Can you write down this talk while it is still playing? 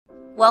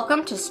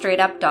Welcome to Straight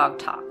Up Dog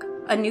Talk,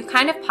 a new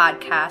kind of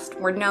podcast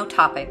where no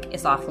topic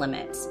is off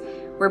limits.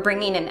 We're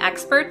bringing in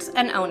experts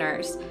and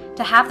owners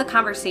to have the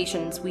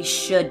conversations we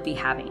should be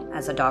having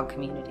as a dog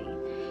community.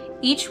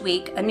 Each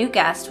week, a new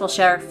guest will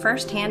share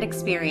firsthand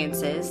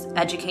experiences,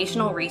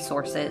 educational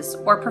resources,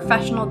 or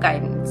professional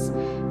guidance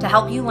to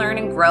help you learn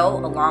and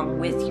grow along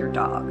with your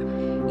dog.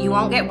 You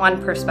won't get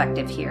one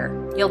perspective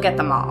here, you'll get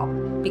them all,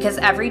 because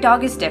every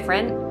dog is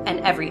different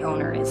and every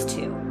owner is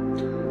too.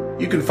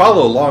 You can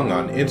follow along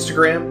on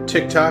Instagram,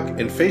 TikTok,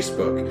 and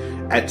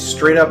Facebook at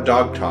Straight Up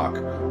Dog Talk,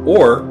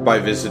 or by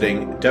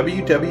visiting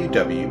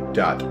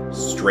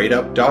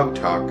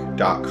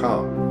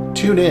www.straightupdogtalk.com.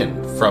 Tune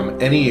in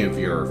from any of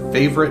your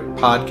favorite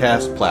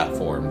podcast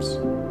platforms.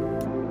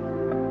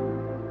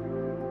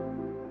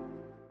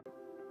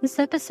 This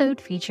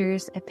episode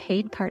features a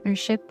paid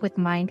partnership with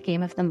Mind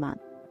Game of the Month.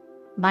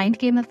 Mind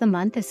Game of the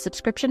Month is a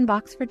subscription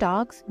box for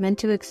dogs meant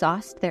to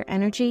exhaust their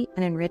energy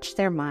and enrich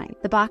their mind.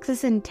 The box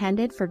is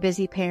intended for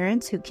busy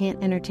parents who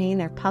can't entertain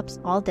their pups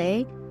all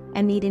day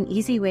and need an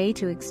easy way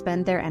to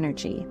expend their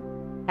energy.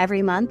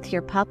 Every month,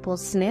 your pup will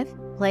sniff,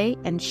 play,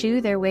 and chew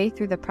their way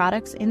through the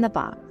products in the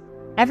box.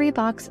 Every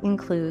box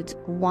includes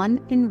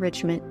one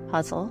enrichment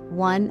puzzle,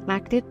 one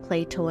active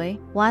play toy,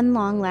 one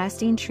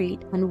long-lasting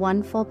treat, and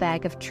one full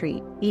bag of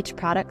treat. Each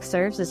product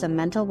serves as a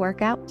mental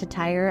workout to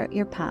tire out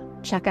your pup.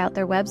 Check out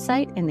their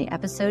website in the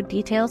episode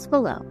details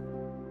below.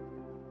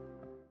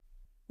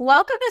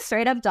 Welcome to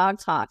Straight Up Dog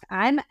Talk.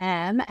 I'm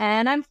Em,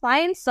 and I'm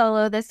flying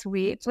solo this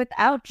week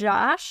without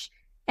Josh.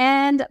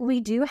 And we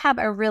do have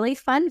a really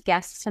fun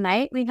guest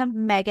tonight. We have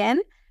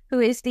Megan, who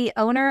is the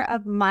owner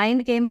of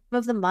Mind Game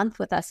of the Month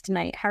with us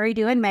tonight. How are you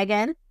doing,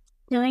 Megan?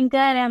 Doing good,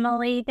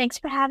 Emily. Thanks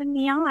for having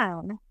me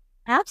on.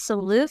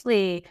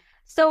 Absolutely.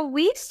 So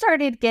we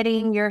started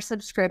getting your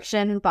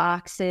subscription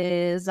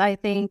boxes, I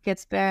think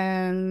it's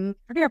been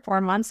 3 or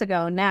 4 months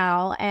ago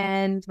now.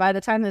 And by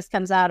the time this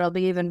comes out, it'll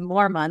be even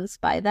more months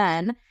by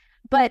then.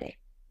 But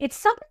it's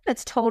something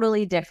that's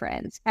totally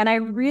different. And I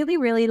really,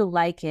 really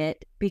like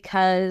it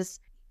because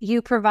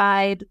you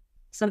provide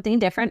something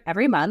different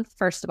every month.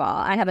 First of all,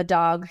 I have a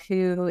dog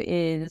who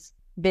is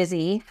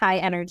busy, high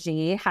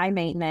energy, high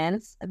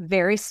maintenance,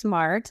 very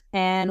smart.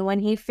 And when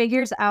he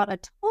figures out a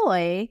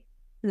toy,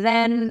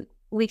 then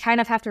we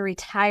kind of have to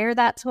retire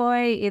that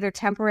toy either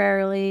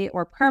temporarily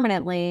or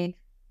permanently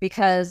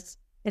because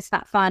it's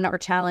not fun or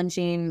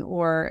challenging,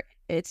 or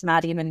it's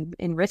not even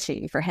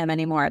enriching for him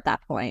anymore at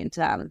that point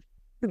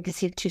because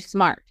he's too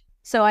smart.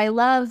 So I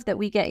love that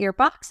we get your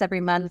box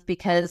every month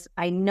because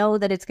I know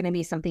that it's going to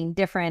be something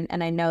different,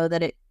 and I know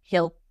that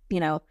he'll,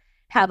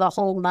 have a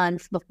whole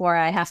month before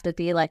I have to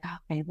be like,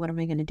 okay, what am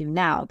I going to do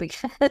now?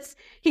 Because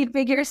he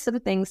figures some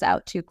things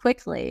out too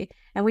quickly.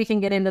 And we can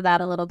get into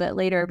that a little bit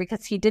later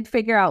because he did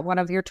figure out one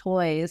of your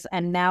toys.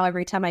 And now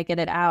every time I get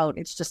it out,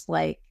 it's just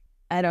like,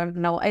 I don't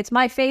know. It's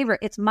my favorite.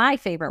 It's my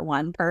favorite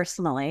one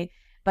personally,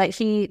 but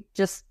he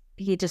just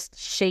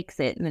shakes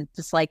it. And it's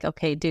just like,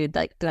 okay, dude,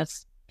 like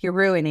you're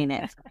ruining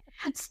it.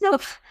 So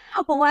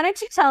why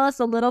don't you tell us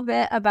a little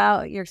bit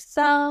about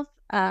yourself,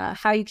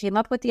 how you came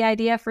up with the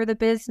idea for the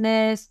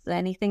business,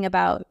 anything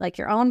about like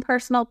your own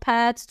personal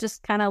pets,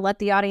 just kind of let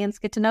the audience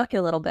get to know you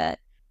a little bit.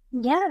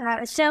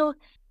 Yeah. So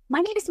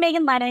my name is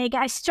Megan Lenig.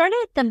 I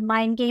started the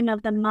Mind Game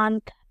of the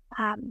Month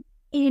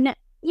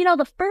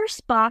the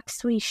first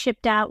box we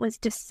shipped out was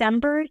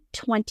December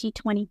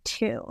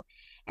 2022.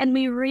 And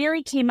we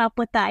really came up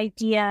with the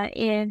idea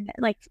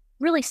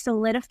really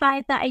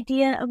solidified the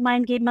idea of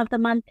Mind Game of the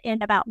Month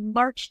in about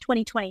March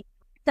 2020.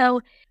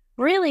 So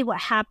really what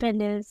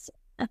happened is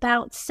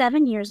about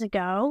 7 years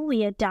ago,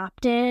 we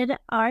adopted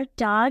our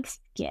dog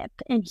Skip,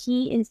 and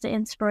he is the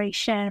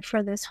inspiration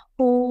for this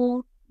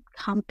whole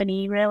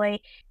company,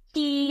 really.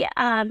 We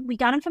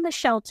got him from the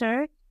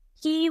shelter.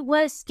 He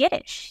was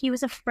skittish. He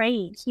was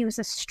afraid. He was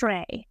a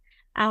stray.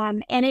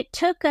 And it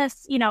took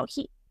us,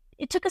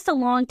 it took us a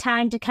long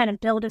time to kind of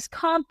build his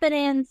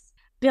confidence,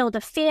 build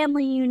a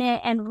family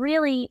unit, and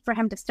really for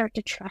him to start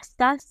to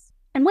trust us.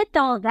 And with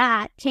all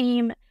that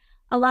came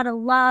a lot of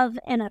love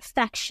and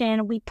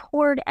affection. We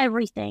poured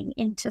everything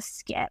into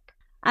Skip.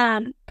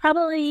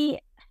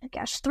 Probably,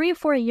 3 or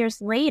 4 years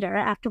later,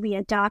 after we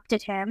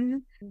adopted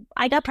him,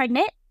 I got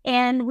pregnant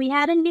and we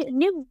had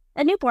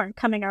a newborn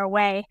coming our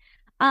way.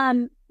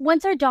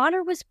 Once our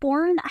daughter was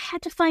born, I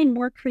had to find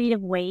more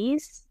creative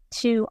ways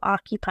to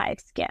occupy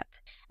Skip.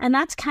 And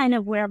that's kind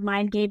of where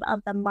Mind Game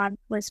of the Month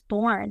was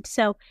born.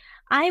 So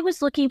I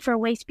was looking for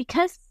ways,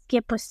 because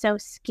Skip was so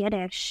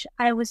skittish,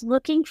 I was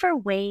looking for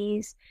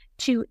ways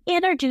to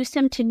introduce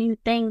him to new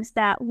things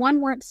that, one,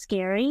 weren't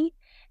scary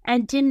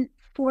and didn't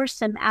force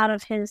him out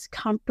of his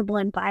comfortable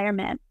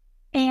environment.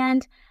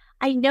 And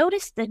I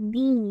noticed the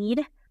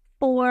need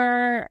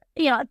for,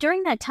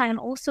 during that time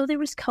also there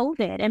was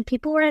COVID and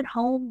people were at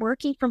home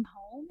working from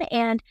home,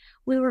 and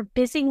we were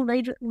busy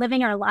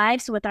living our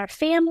lives with our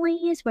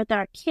families, with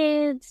our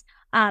kids,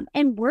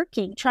 and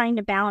working, trying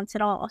to balance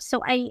it all.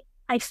 So I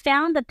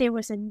found that there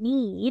was a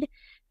need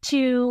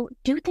to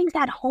do things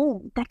at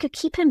home that could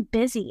keep him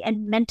busy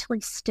and mentally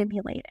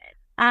stimulated.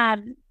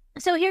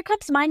 So here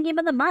comes Mind Game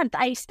of the Month.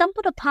 I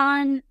stumbled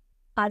upon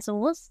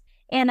puzzles.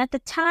 And at the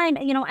time,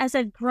 as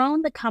I've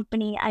grown the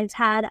company, I've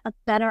had a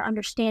better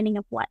understanding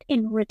of what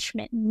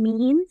enrichment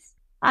means.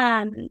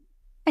 And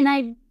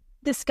I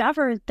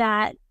discovered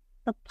that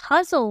the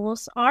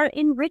puzzles are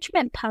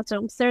enrichment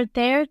puzzles. They're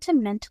there to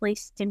mentally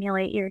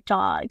stimulate your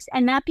dogs.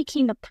 And that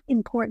became an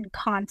important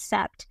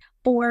concept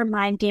for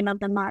Mind Game of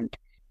the Month.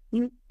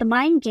 The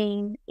mind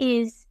game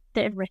is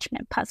the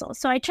enrichment puzzle.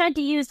 So I tried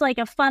to use like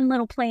a fun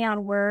little play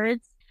on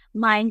words,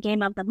 Mind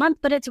Game of the Month,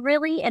 but it's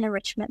really an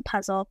enrichment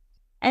puzzle.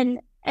 And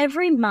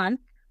every month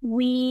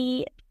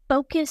we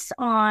focus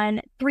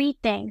on 3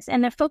 things,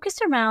 and they're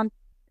focused around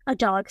a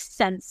dog's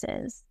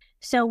senses.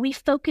 So we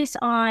focus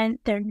on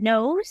their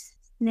nose,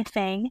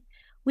 sniffing.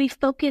 We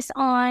focus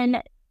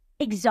on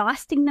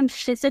exhausting them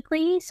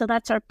physically. So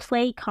that's our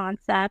play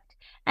concept.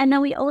 And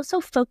then we also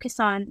focus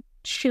on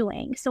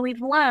chewing. So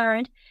we've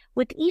learned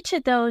with each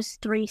of those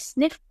 3,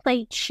 sniff,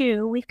 play,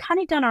 chew, we've kind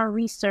of done our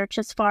research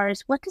as far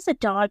as what does a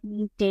dog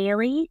need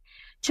daily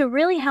to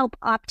really help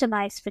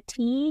optimize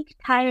fatigue,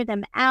 tire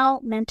them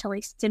out,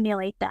 mentally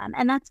stimulate them.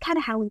 And that's kind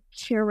of how we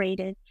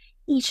curated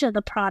each of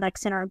the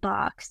products in our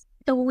box.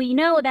 So we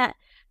know that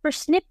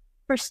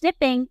for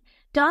sniffing,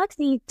 dogs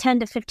need 10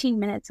 to 15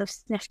 minutes of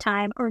sniff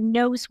time or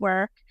nose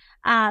work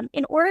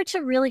in order to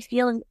really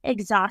feel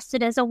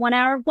exhausted as a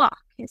 1-hour walk,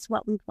 is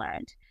what we've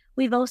learned.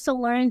 We've also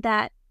learned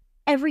that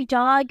every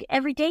dog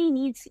every day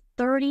needs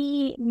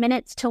 30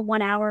 minutes to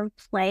 1 hour of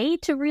play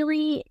to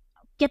really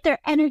get their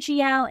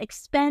energy out,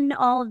 expend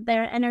all of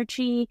their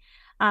energy,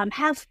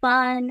 have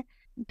fun,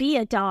 be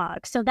a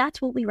dog. So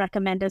that's what we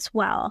recommend as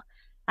well.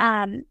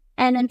 And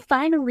then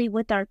finally,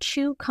 with our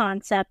chew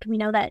concept, we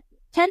know that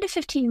 10 to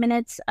 15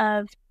 minutes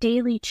of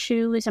daily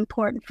chew is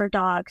important for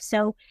dogs.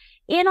 So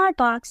in our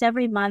box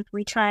every month,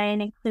 we try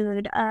and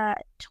include a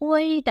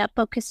toy that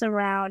focuses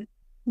around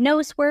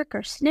nose work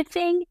or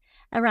sniffing,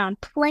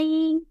 around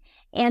playing,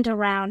 and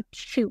around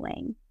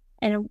chewing.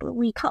 And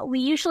we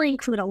usually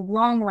include a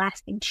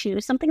long-lasting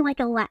chew, something like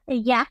a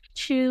yak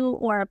chew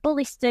or a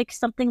bully stick,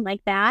 something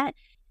like that,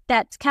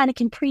 that kind of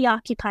can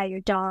preoccupy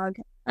your dog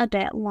a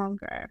bit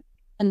longer.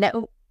 And that,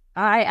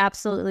 I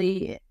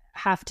absolutely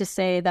have to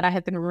say that I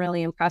have been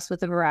really impressed with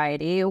the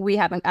variety. We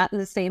haven't gotten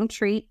the same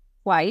treat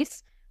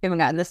twice. We haven't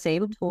gotten the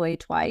same toy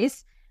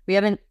twice. We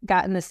haven't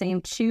gotten the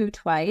same chew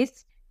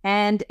twice.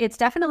 And it's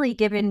definitely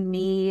given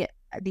me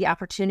the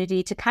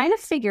opportunity to kind of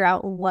figure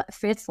out what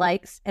Fitz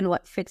likes and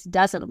what Fitz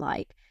doesn't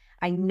like.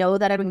 I know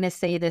that I'm going to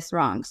say this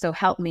wrong, so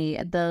help me.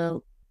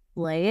 The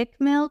laic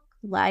milk,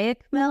 the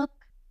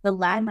lactose.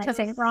 I might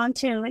say it wrong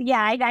too.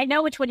 Yeah, I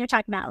know which one you're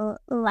talking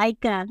about.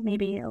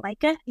 Maybe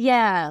Leica.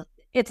 Yeah,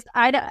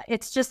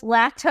 it's just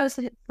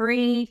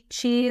lactose-free,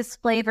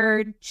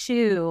 cheese-flavored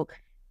chew,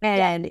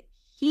 and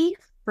he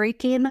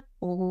freaking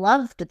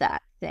loved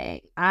that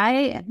thing.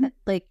 I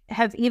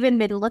have even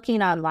been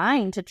looking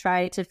online to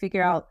try to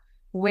figure out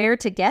where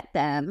to get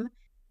them,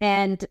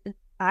 and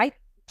I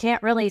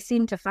can't really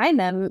seem to find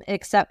them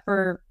except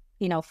for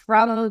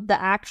from the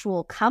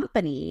actual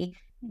company,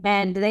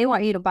 and they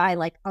want you to buy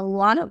like a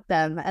lot of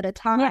them at a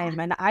time,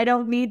 and I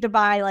don't need to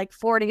buy like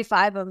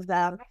 45 of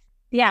them.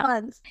 We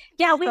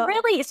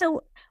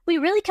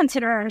really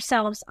consider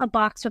ourselves a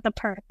box with a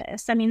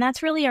purpose. I mean,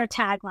 that's really our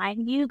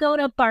tagline. You go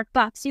to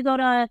BarkBox, you go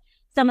to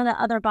some of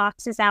the other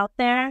boxes out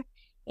there,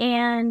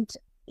 and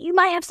you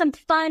might have some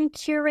fun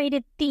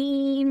curated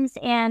themes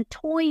and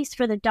toys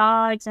for the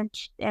dogs and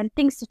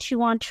things to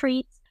chew on,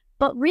 treats.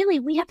 But really,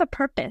 we have a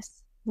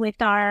purpose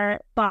with our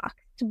box.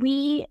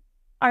 We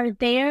are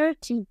there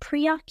to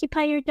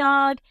preoccupy your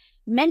dog,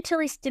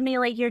 mentally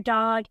stimulate your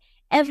dog.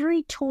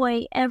 Every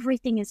toy,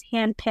 everything is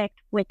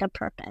handpicked with a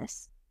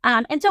purpose.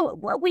 And so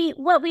what we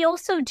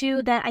also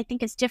do that I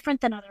think is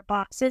different than other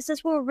boxes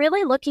is we're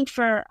really looking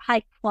for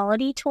high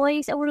quality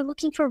toys, and we're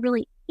looking for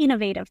really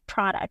innovative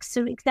products.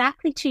 So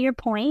exactly to your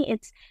point,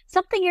 it's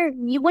something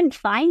you wouldn't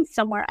find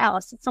somewhere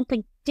else. It's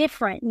something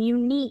different and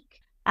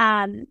unique.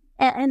 And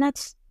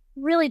that's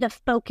really the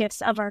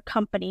focus of our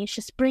company. It's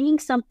just bringing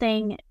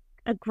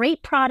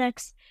great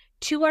products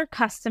to our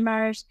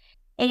customers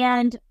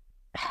and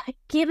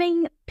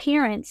giving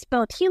parents,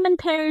 both human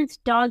parents,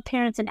 dog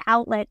parents, an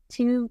outlet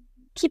to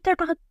keep their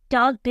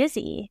dog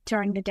busy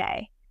during the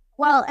day.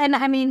 Well, and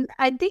I mean,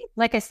 I think,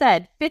 like I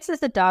said, Fitz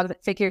is a dog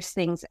that figures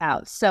things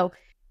out. So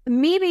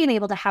me being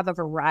able to have a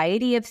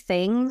variety of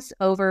things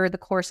over the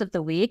course of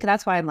the week,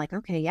 that's why I'm like,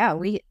 okay, yeah,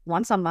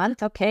 once a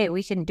month, okay,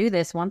 we can do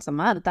this once a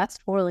month. That's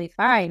totally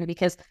fine,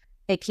 because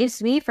it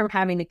keeps me from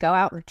having to go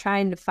out and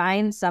trying to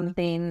find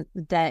something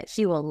that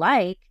he will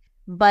like,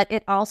 but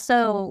it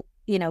also,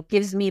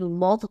 gives me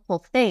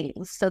multiple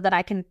things so that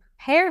I can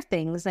prepare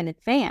things in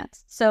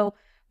advance. So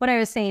what I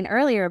was saying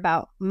earlier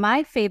about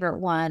my favorite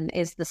one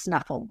is the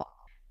snuffle ball,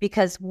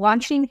 because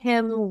watching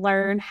him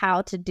learn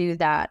how to do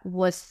that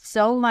was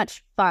so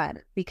much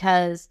fun,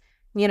 because,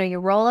 you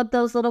roll up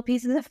those little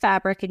pieces of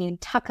fabric and you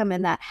tuck them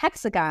in that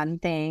hexagon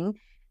thing,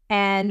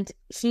 and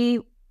he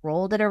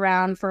rolled it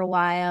around for a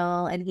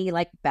while and he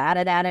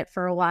batted at it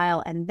for a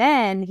while, and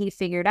then he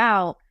figured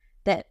out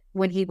that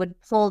when he would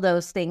pull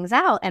those things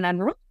out and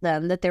unroll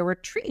them, that there were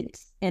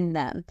treats in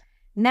them.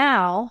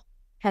 Now,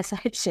 as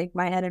I shake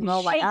my head and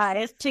roll my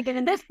eyes, chicken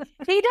and this,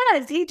 he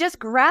does. He just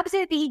grabs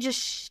it, he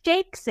just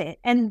shakes it,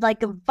 and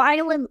like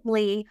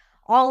violently,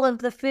 all of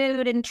the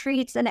food and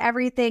treats and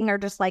everything are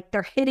just like,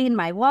 they're hitting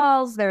my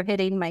walls, they're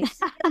hitting my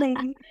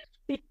ceiling.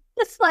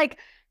 It's like,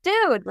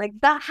 dude, like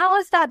that, how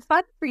is that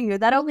fun for you?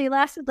 That only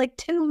lasted like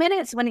 2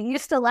 minutes when it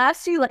used to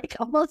last you like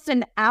almost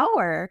an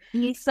hour.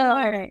 He's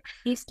smart.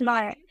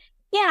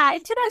 Yeah,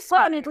 to that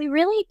point,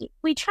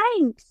 we try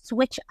and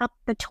switch up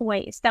the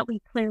toys that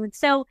we include.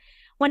 So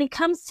when it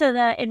comes to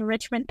the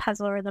enrichment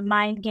puzzle or the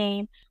mind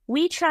game,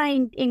 we try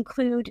and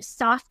include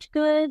soft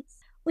goods.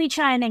 We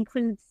try and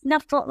include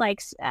snuffle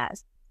mats.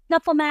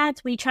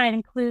 We try and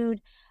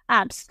include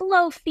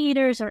slow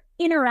feeders or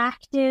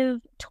interactive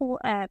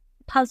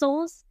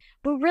puzzles.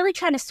 We're really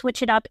trying to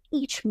switch it up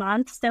each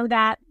month so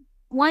that,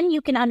 one,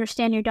 you can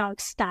understand your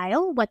dog's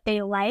style, what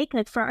they like.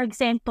 Like, for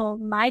example,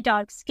 my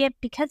dog Skip,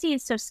 because he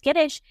is so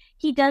skittish,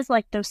 he does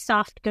like those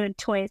soft good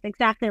toys,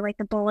 exactly like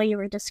the bowl you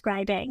were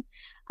describing.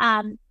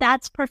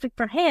 That's perfect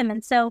for him.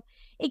 And so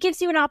it gives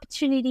you an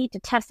opportunity to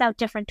test out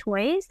different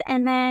toys.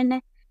 And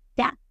then,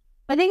 yeah.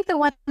 I think the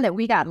one that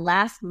we got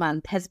last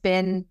month has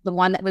been the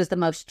one that was the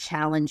most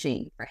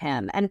challenging for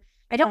him. And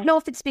I don't know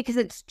if it's because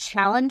it's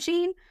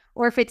challenging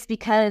or if it's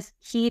because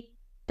he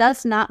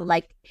does not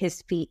like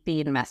his feet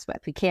being messed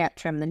with. We can't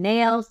trim the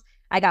nails.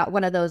 I got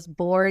one of those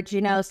boards,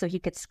 so he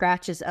could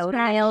scratch his own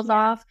nails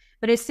off.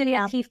 But as soon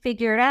as he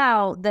figured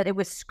out that it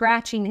was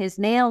scratching his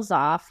nails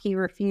off, he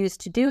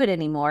refused to do it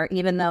anymore,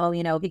 even though,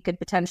 he could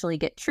potentially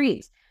get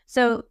treats.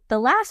 So the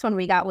last one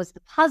we got was the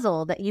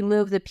puzzle that you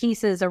move the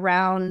pieces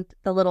around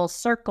the little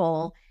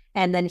circle,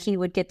 and then he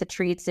would get the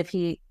treats if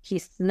he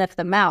sniffed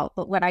them out.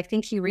 But when I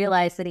think he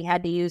realized that he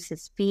had to use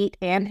his feet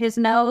and his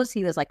nose,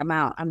 he was like, I'm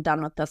out. I'm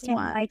done with this one.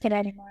 Didn't like it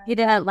anymore. He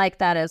didn't like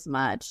that as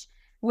much,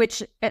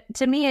 which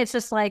to me, it's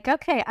just like,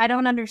 okay, I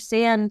don't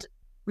understand,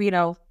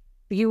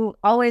 you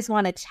always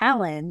want a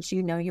challenge,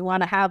 you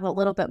want to have a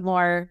little bit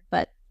more,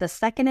 but the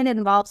second it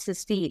involves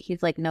his feet,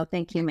 he's like, no,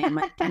 thank you, ma'am.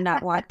 I do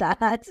not want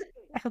that.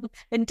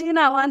 And do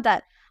not want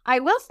that. I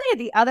will say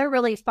the other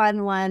really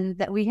fun one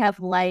that we have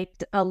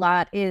liked a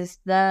lot is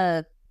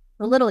the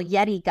little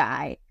Yeti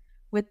guy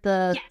with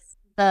the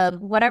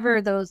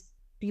whatever those,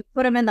 you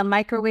put him in the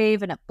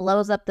microwave and it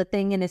blows up the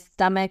thing in his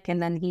stomach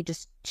and then he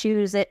just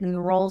chews it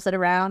and rolls it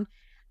around.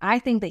 I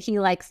think that he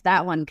likes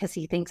that one because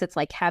he thinks it's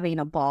like having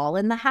a ball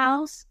in the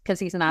house, because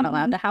he's not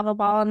allowed to have a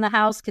ball in the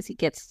house because he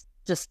gets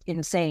just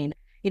insane.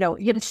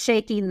 Him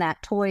shaking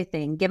that toy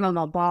thing, give him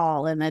a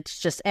ball, and it's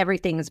just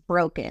everything's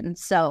broken.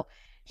 So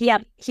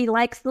he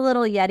likes the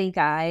little Yeti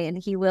guy, and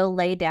he will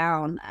lay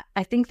down.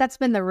 I think that's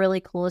been the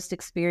really coolest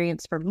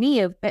experience for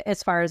me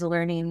as far as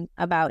learning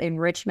about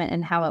enrichment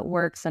and how it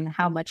works and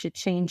how much it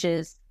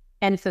changes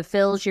and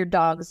fulfills your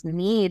dog's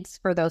needs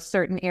for those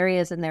certain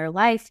areas in their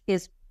life,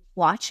 is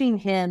watching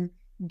him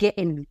get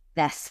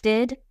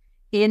invested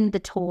in the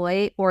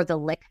toy or the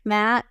lick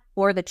mat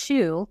or the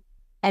chew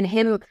and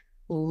him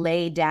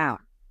lay down.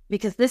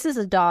 Because this is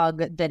a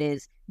dog that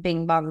is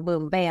bing, bong,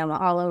 boom, bam,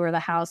 all over the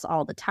house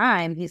all the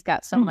time. He's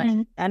got so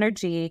much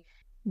energy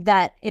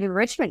that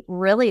enrichment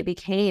really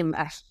became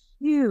a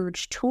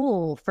huge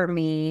tool for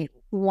me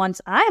once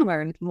I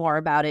learned more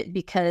about it,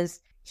 because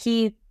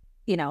he'll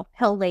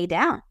lay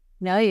down.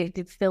 You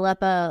fill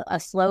up a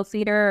slow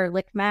feeder or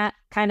lick mat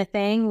kind of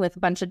thing with a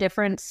bunch of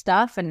different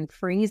stuff and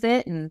freeze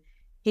it. And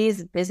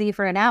he's busy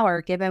for an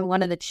hour. Give him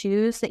one of the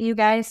chews that you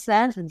guys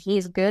said, and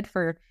he's good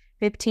for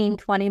 15,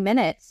 20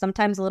 minutes,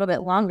 sometimes a little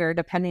bit longer,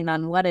 depending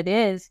on what it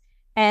is.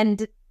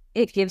 And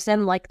it gives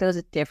them like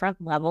those different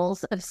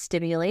levels of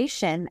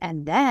stimulation.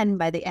 And then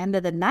by the end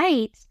of the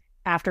night,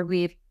 after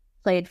we've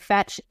played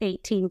fetch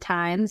 18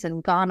 times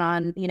and gone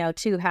on,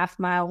 2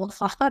 half-mile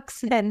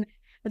walks and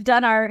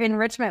done our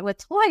enrichment with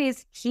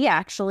toys, he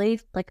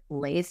actually like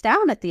lays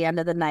down at the end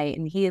of the night,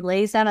 and he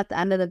lays down at the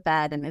end of the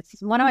bed. And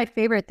it's one of my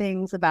favorite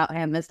things about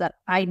him is that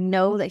I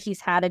know that he's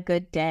had a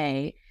good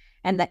day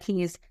and that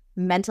he's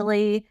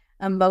mentally,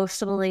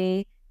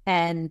 emotionally,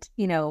 and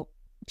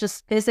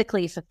just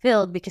physically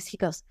fulfilled, because he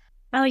goes,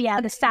 oh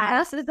yeah, the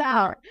sass is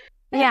out.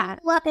 Yeah,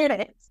 love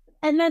it.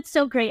 And that's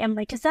so great,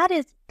 Emily, because that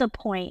is the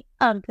point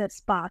of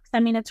this box. I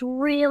mean, it's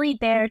really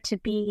there to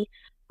be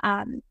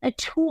a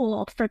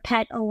tool for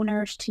pet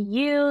owners to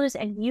use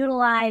and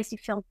utilize. You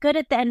feel good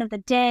at the end of the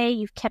day.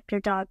 You've kept your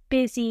dog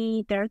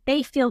busy.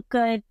 They feel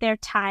good. They're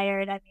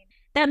tired. I mean,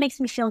 that makes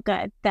me feel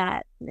good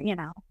that,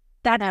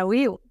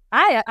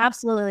 I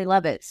absolutely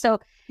love it. So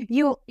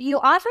you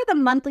offer the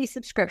monthly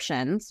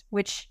subscriptions,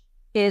 which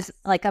is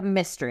like a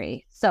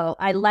mystery. So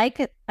I like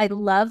it. I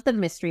love the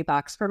mystery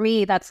box. For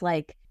me, that's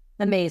like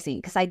amazing,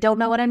 because I don't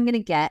know what I'm going to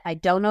get. I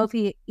don't know if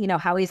he,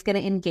 how he's going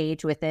to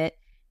engage with it.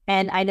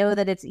 And I know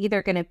that it's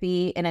either going to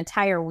be an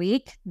entire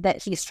week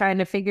that he's trying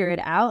to figure it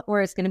out,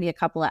 or it's going to be a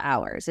couple of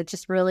hours. It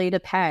just really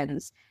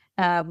depends.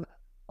 A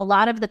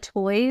lot of the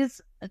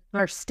toys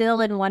are still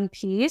in one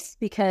piece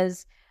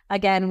because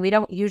again, we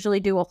don't usually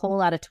do a whole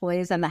lot of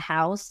toys in the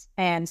house.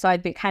 And so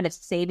I'd be kind of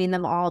saving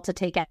them all to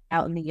take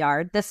out in the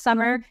yard this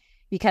summer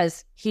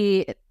because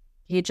he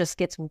just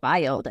gets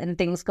wild and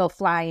things go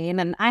flying.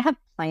 And I have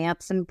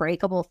plants and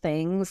breakable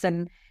things.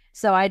 And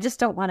so I just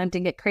don't want him to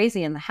get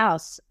crazy in the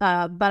house.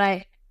 But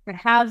I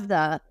have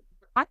the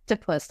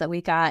octopus that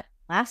we got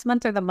last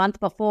month or the month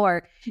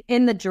before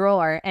in the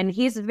drawer, and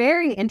he's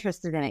very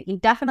interested in it. He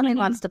definitely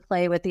wants to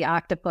play with the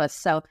octopus.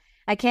 So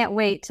I can't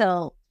wait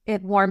till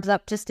it warms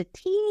up just a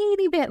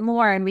teeny bit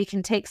more and we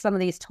can take some of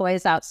these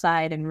toys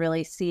outside and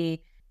really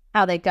see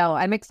how they go.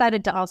 I'm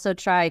excited to also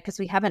try, because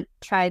we haven't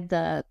tried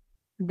the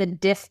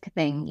disc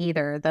thing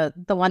either.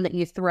 The one that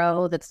you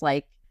throw that's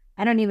like,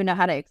 I don't even know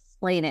how to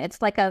explain it.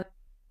 It's like a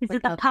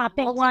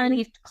popping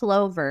one?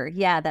 Clover.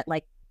 Yeah, that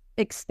like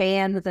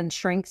expands and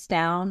shrinks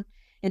down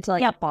into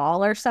like a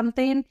ball or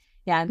something.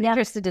 Yeah, I'm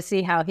interested to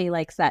see how he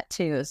likes that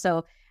too.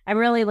 So I'm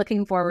really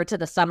looking forward to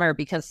the summer,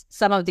 because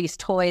some of these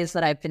toys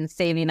that I've been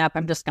saving up,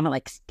 I'm just going to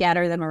like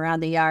scatter them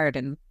around the yard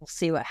and we'll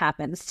see what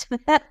happens to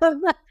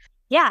them.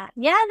 Yeah,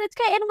 that's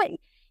good.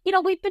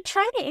 And we've been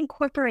trying to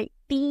incorporate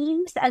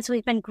themes as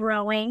we've been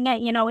growing.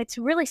 It's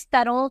really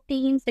subtle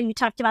themes. So you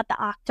talked about the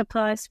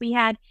octopus. We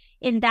had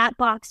in that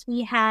box,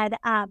 we had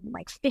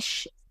like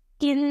fish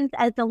skins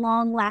as a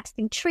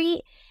long-lasting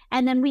treat.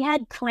 And then we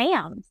had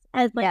clams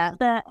as like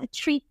the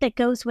treat that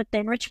goes with the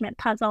enrichment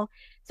puzzle.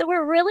 So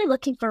we're really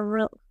looking for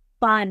real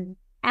fun,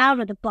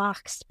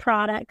 out-of-the-box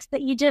products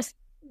that you just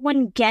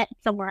wouldn't get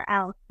somewhere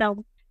else.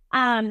 So,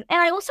 and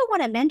I also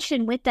want to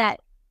mention with that,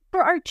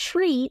 for our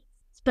treats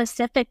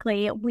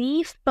specifically,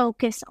 we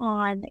focus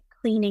on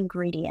clean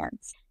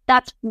ingredients.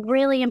 That's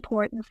really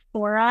important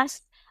for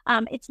us.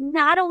 It's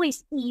not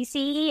always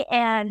easy,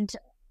 and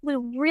we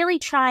really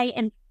try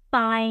and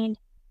find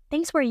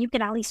things where you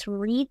can at least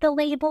read the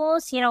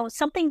labels,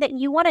 something that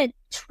you want to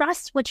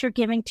trust what you're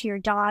giving to your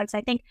dogs.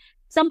 I think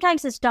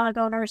sometimes as dog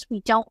owners,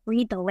 we don't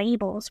read the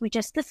labels.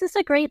 This is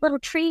a great little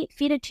treat,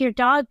 feed it to your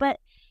dog. But,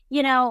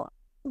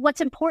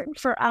 what's important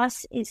for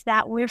us is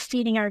that we're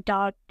feeding our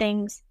dog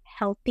things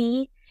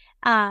healthy.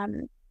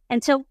 And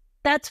so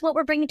that's what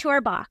we're bringing to our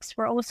box.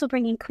 We're also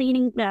bringing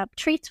cleaning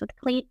treats with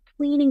clean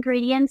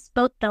ingredients,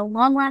 both the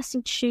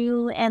long-lasting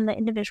chew and the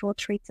individual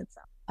treats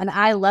itself. And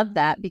I love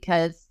that,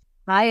 because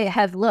I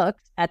have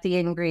looked at the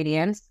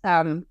ingredients.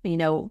 Health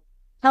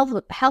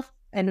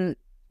and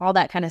all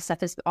that kind of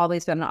stuff has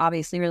always been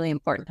obviously really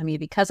important to me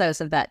because I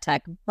was a vet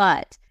tech.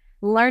 But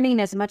learning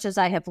as much as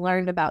I have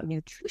learned about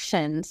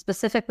nutrition,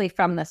 specifically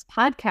from this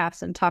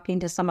podcast and talking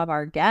to some of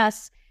our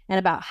guests and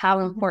about how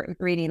important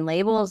reading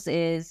labels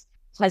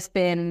has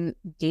been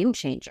game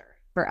changer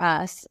for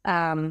us.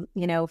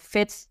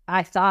 Fitz,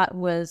 I thought,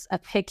 was a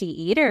picky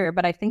eater,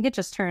 but I think it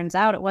just turns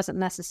out it wasn't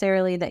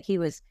necessarily that he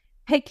was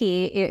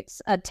picky.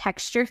 It's a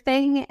texture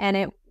thing, and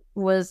it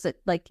was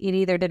like it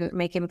either didn't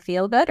make him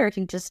feel good or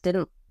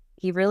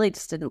he really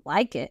just didn't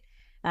like it.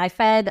 I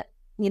fed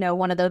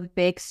one of those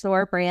big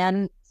store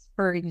brands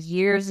for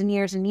years and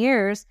years and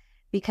years,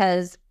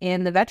 because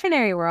in the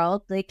veterinary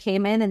world, they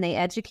came in and they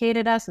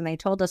educated us and they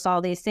told us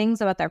all these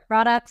things about their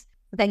products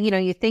that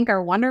you think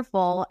are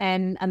wonderful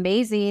and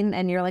amazing,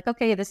 and you're like,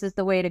 okay, this is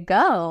the way to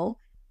go.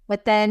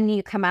 But then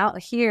you come out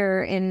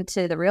here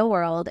into the real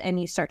world and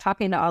you start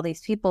talking to all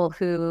these people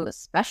who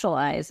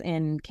specialize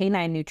in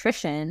canine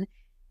nutrition,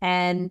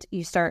 and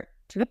you start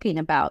talking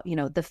about,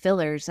 the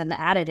fillers and the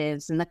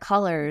additives and the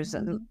colors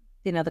and,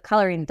 the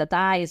coloring, the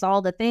dyes,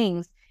 all the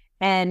things.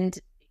 And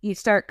you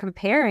start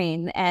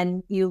comparing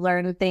and you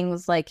learn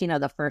things like,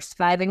 the first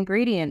 5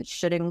 ingredients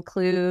should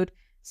include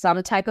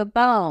some type of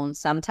bone,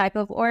 some type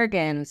of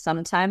organ,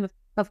 some type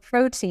of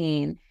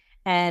protein.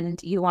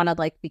 And you want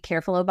to be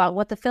careful about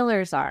what the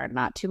fillers are,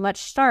 not too much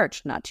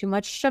starch, not too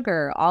much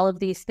sugar, all of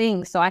these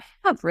things. So I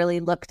have really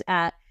looked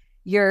at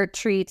your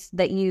treats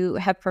that you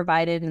have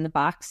provided in the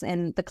box,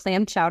 and the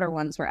clam chowder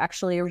ones were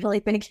actually a really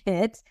big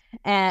hit.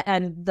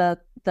 And the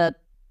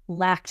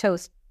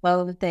lactose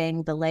bone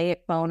thing, the leic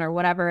bone or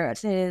whatever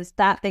it is,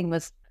 that thing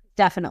was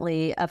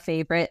definitely a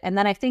favorite. And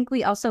then I think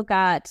we also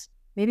got,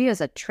 maybe it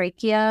was a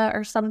trachea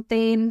or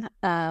something,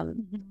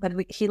 but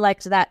he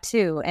liked that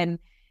too. And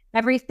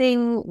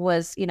everything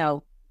was,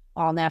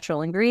 all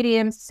natural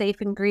ingredients,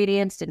 safe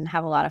ingredients, didn't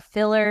have a lot of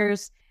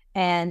fillers.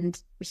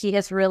 And he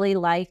has really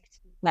liked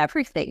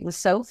everything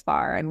so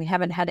far. And we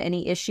haven't had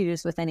any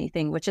issues with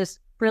anything, which is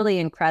really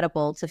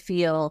incredible to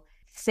feel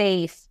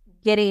safe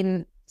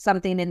getting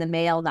something in the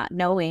mail, not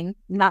knowing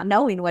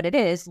what it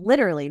is,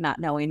 literally not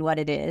knowing what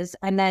it is.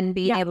 And then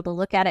being able to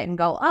look at it and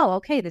go, oh,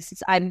 okay,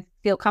 I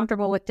feel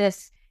comfortable with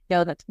this.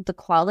 The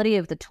quality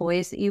of the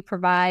toys that you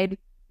provide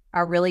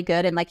are really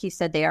good. And like you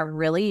said, they are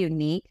really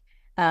unique.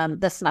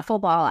 The snuffle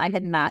ball, I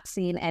had not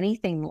seen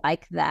anything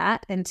like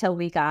that until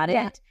we got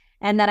it.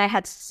 And then I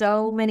had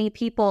so many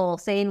people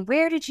saying,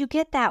 where did you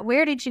get that?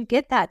 Where did you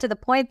get that? To the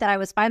point that I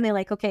was finally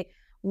like, okay,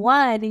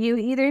 one, you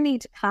either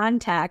need to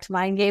contact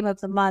Mind Game of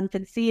the Month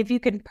and see if you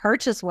can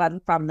purchase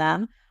one from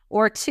them,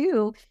 or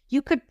two,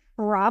 you could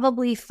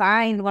probably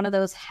find one of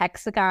those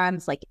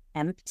hexagons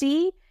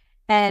empty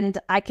And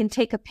I can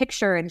take a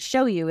picture and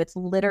show you. It's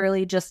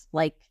literally just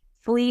like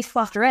fleece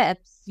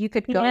strips. You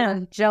could go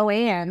to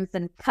Joann's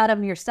and cut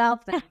them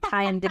yourself and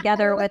tie them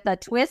together with a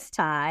twist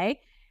tie.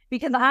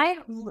 Because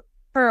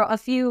for a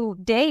few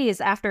days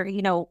after,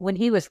 when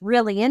he was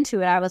really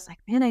into it, I was like,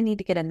 man, I need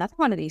to get another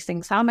one of these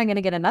things. How am I going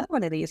to get another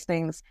one of these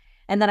things?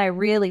 And then I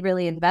really,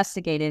 really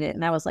investigated it.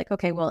 And I was like,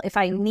 okay, well, if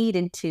I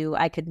needed to,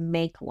 I could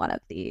make one of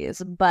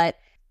these. But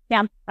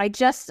yeah, I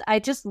just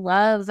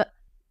love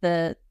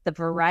the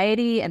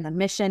variety and the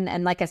mission.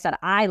 And like I said,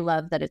 I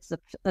love that it's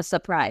a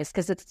surprise,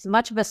 because it's as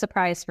much of a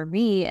surprise for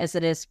me as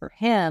it is for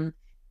him.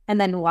 And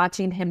then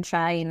watching him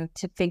trying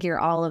to figure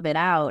all of it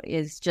out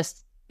is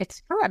just,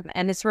 it's fun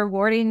and it's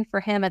rewarding for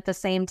him at the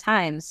same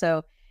time.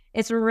 So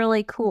it's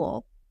really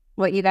cool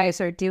what you guys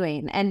are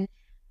doing. And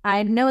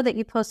I know that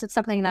you posted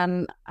something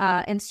on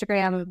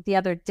Instagram the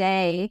other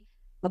day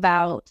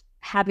about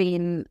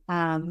having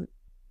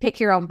pick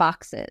your own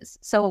boxes.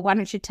 So why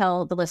don't you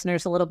tell the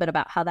listeners a little bit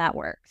about how that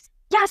works?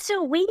 Yeah,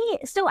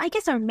 so I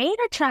guess our main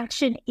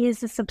attraction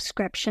is a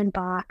subscription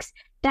box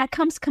that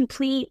comes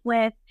complete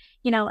with,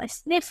 a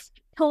sniff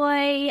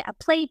toy, a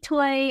play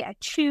toy, a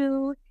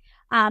chew,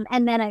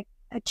 and then a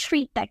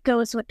treat that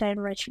goes with the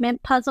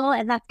enrichment puzzle.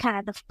 And that's kind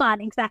of the fun,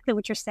 exactly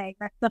what you're saying.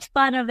 That's the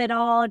fun of it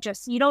all.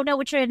 Just, you don't know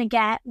what you're going to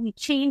get. We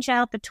change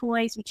out the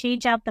toys, we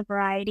change out the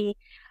variety,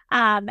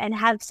 and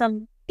have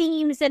some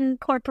themes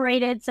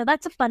incorporated. So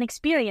that's a fun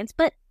experience.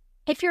 But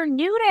if you're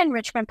new to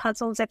enrichment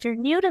puzzles, if you're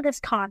new to this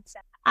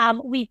concept,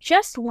 we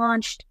just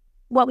launched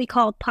what we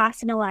call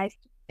personalized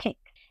pink.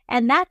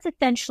 And that's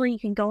essentially, you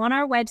can go on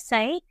our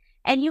website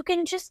and you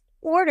can just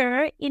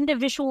order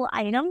individual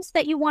items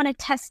that you want to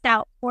test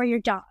out for your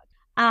dog.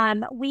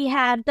 We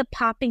have the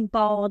popping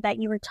ball that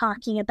you were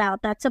talking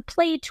about. That's a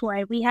play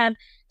toy. We have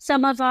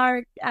some of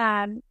our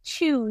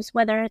chews,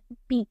 whether it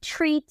be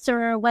treats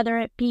or whether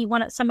it be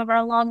some of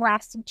our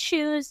long-lasting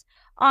chews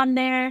on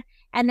there.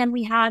 And then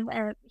we have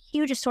a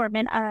huge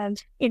assortment of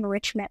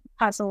enrichment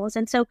puzzles.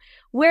 And so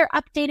we're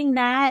updating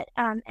that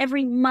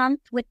every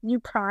month with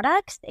new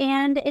products.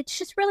 And it's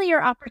just really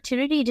your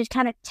opportunity to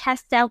kind of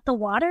test out the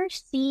water,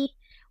 see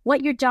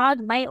what your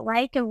dog might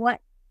like and what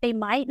they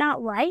might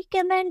not like,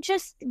 and then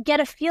just get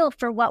a feel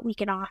for what we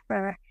can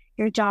offer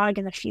your dog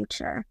in the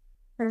future.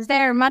 Is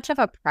there much of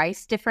a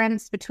price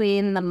difference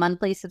between the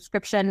monthly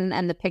subscription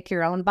and the pick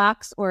your own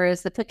box? Or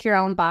is the pick your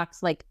own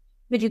box, like,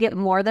 would you get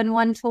more than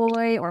one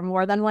toy or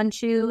more than one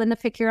chew in the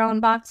pick your own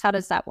box? How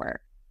does that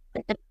work?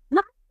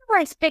 Not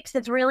price fix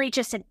is really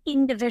just an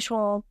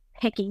individual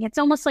picking. It's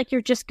almost like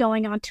you're just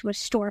going onto a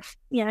store,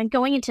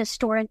 going into a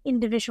store and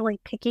individually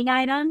picking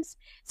items.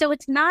 So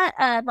it's not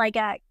like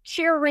a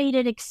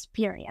curated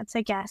experience,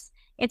 I guess.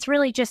 It's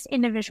really just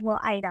individual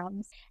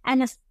items.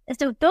 And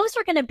so those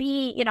are going to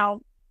be,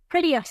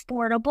 pretty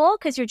affordable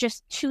because you're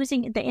just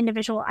choosing the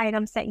individual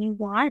items that you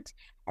want.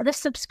 The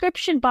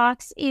subscription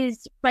box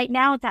is right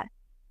now at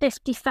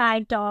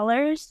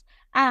 $55.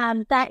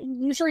 That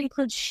usually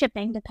includes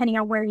shipping depending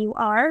on where you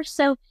are.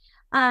 So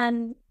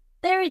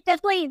there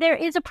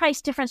is a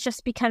price difference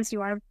just because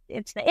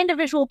it's the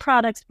individual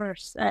products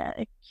versus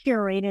a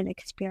curated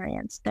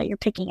experience that you're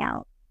picking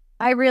out.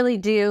 I really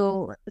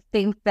do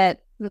think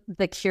that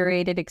the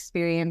curated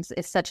experience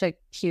is such a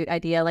cute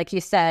idea. Like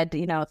you said,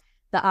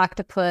 the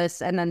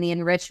octopus and then the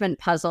enrichment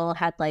puzzle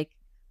had like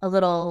a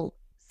little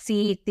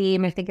sea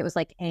theme. I think it was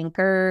like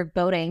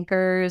boat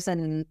anchors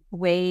and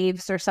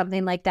waves or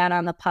something like that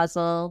on the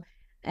puzzle.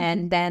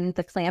 And then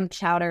the clam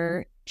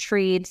chowder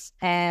treats,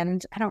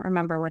 and I don't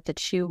remember what the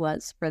chew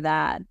was for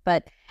that,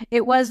 but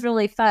it was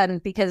really fun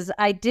because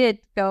I did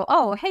go,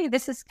 oh, hey,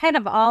 this is kind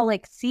of all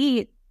like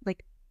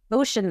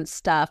ocean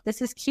stuff. This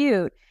is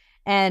cute.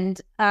 And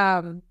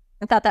I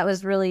thought that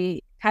was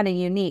really kind of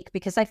unique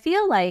because I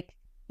feel like,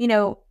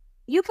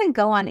 you can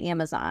go on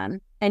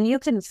Amazon and you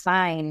can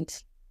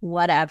find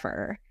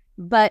whatever,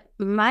 but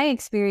my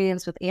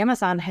experience with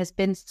Amazon has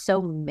been so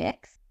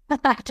mixed.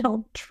 I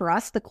don't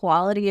trust the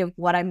quality of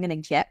what I'm going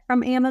to get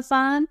from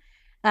Amazon.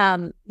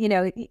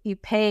 You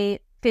pay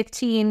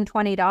 $15,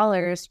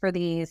 $20 for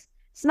these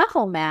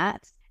snuffle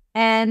mats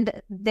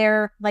and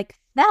they're like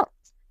felt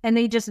and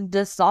they just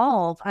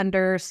dissolve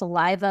under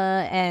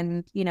saliva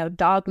and,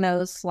 dog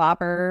nose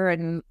slobber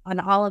and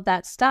all of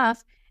that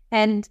stuff.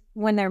 And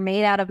when they're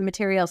made out of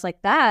materials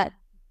like that,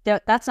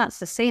 that's not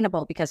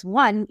sustainable because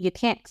one, you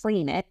can't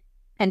clean it.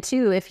 And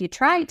two, if you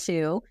try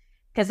to,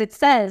 because it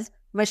says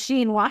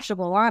machine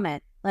washable on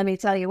it, let me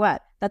tell you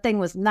what, that thing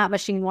was not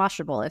machine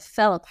washable. It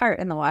fell apart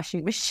in the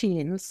washing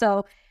machine.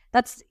 So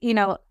that's,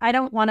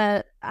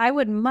 I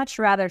would much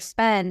rather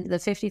spend the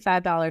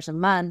 $55 a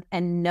month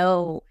and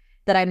know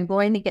that I'm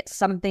going to get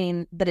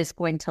something that is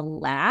going to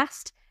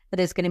last, that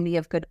is going to be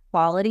of good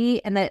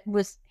quality, and that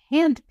was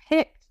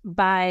handpicked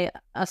by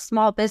a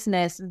small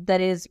business that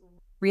is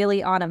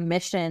really on a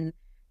mission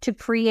to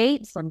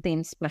create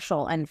something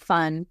special and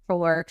fun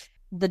for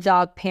the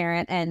dog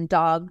parent and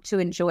dog to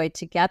enjoy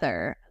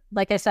together.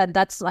 Like I said,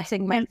 that's, I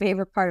think, my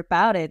favorite part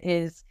about it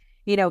is,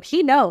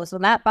 he knows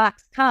when that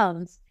box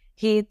comes,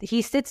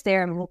 he sits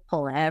there and will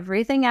pull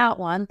everything out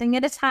one thing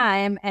at a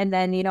time. And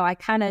then, I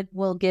kind of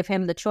will give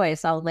him the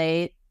choice. I'll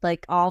lay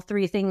like all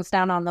 3 things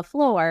down on the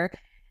floor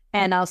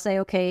and I'll say,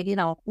 okay,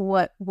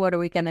 what are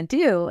we going to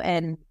do?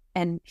 And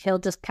he'll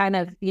just kind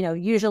of,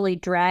 usually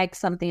drag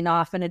something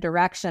off in a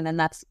direction. And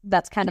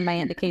that's kind of my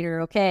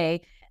indicator.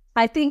 Okay.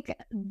 I think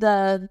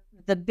the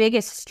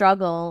biggest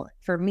struggle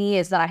for me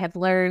is that I have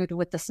learned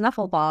with the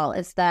snuffle ball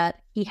is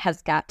that he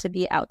has got to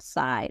be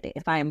outside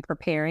if I am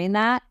preparing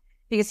that,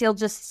 because he'll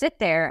just sit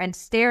there and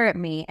stare at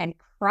me and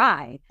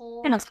cry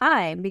all the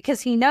time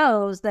because he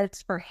knows that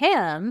it's for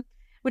him,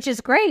 which is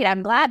great.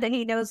 I'm glad that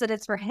he knows that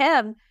it's for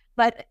him,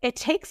 but it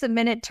takes a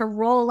minute to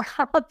roll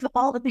out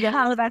all of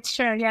the that's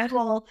true. Yeah.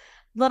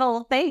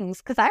 little things.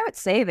 Because I would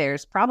say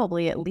there's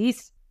probably at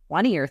least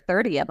 20 or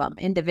 30 of them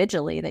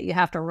individually that you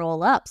have to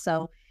roll up.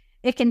 So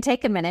it can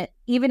take a minute,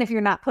 even if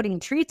you're not putting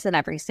treats in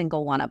every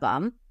single one of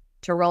them,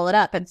 to roll it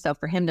up. And so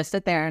for him to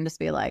sit there and just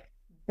be like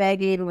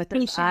begging with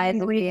his eyes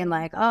and being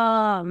like,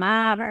 oh,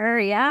 Mom,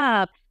 hurry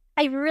up.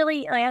 I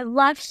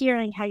love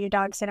hearing how your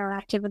dog's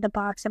interacted with the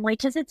box, Emily,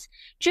 because it's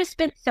just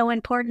been so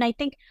important. I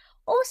think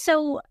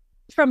also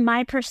from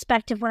my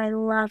perspective, what I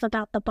love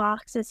about the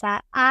box is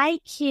that I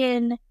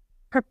can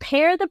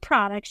prepare the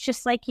products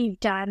just like you've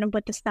done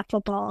with the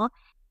snuffle ball,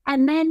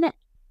 and then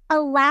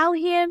allow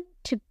him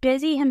to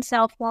busy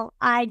himself while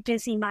I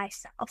busy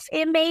myself.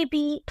 It may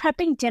be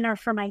prepping dinner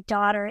for my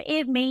daughter.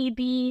 It may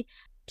be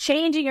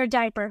changing your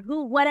diaper,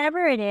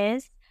 whatever it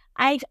is.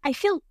 I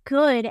feel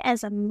good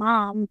as a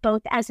mom,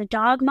 both as a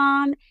dog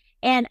mom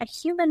and a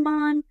human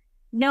mom,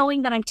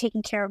 knowing that I'm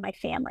taking care of my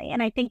family.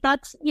 And I think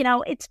that's,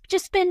 it's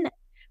just been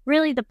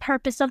really the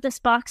purpose of this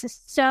box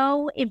is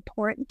so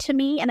important to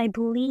me. And I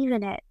believe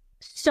in it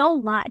so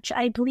much.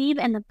 I believe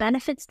in the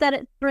benefits that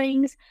it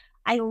brings.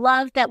 I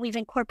love that we've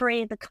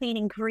incorporated the clean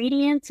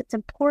ingredients. It's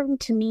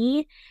important to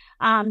me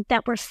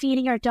that we're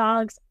feeding our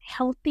dogs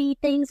healthy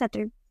things that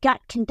their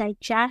gut can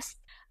digest.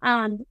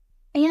 And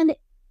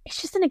it's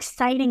just an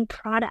exciting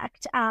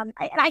product. And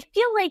I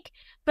feel like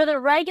for the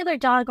regular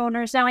dog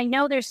owners, now I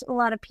know there's a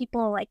lot of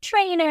people like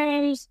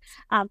trainers,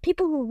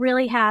 people who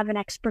really have an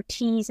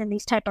expertise in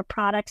these type of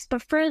products.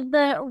 But for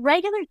the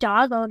regular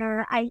dog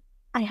owner, I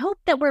hope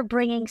that we're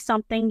bringing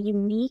something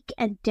unique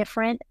and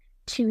different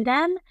to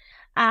them.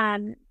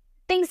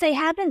 Things they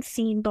haven't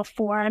seen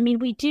before. I mean,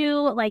 we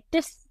do like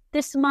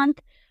this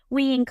month,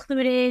 we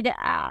included,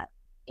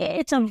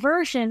 it's a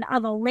version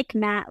of a lick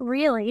mat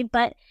really,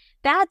 but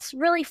that's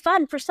really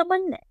fun for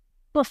someone.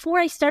 Before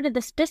I started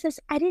this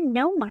business, I didn't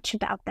know much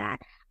about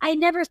that. I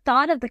never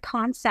thought of the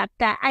concept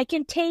that I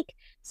can take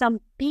some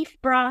beef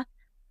broth,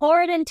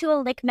 pour it into a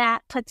lick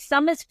mat, put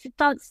some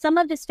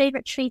of his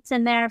favorite treats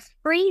in there,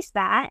 freeze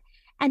that,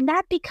 and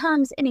that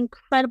becomes an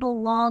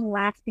incredible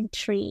long-lasting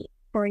treat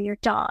for your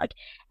dog.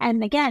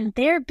 And again,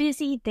 they're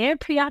busy, they're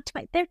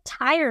preoccupied, they're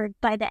tired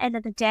by the end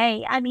of the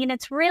day. I mean,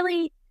 it's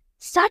really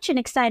such an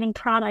exciting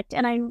product.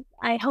 And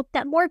I hope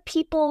that more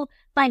people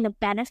find the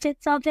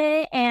benefits of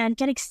it and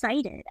get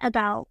excited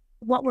about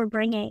what we're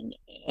bringing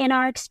in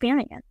our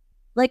experience.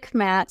 Lick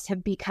mats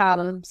have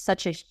become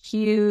such a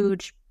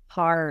huge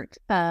part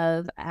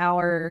of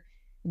our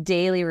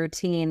daily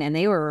routine, and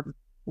they were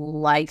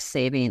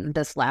life-saving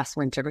this last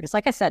winter because,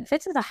 like I said,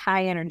 Fitz is a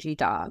high-energy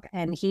dog,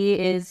 and he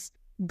is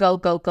go,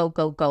 go, go,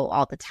 go, go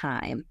all the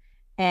time.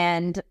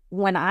 And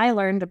when I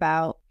learned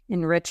about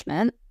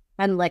enrichment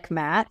and lick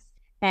mats,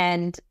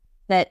 and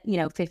that,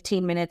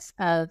 15 minutes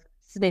of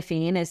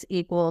sniffing is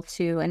equal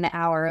to an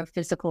hour of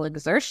physical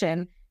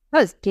exertion, that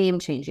was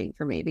game-changing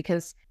for me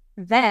because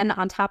then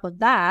on top of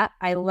that,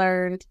 I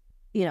learned,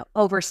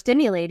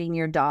 overstimulating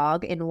your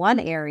dog in one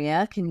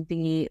area can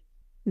be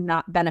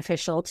not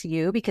beneficial to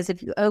you, because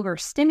if you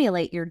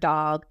overstimulate your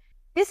dog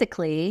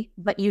physically,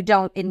 but you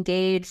don't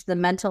engage the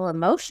mental,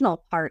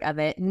 emotional part of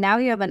it, now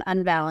you have an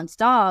unbalanced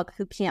dog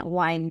who can't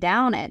wind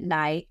down at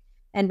night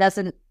and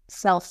doesn't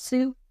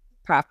self-soothe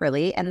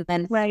properly and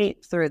then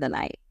sleep through the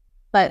night.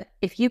 But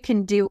if you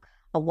can do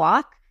a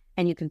walk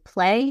and you can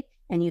play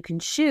and you can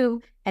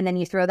chew, and then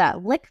you throw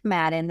that lick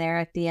mat in there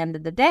at the end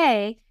of the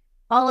day,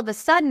 all of a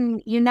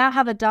sudden you now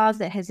have a dog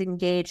that has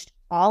engaged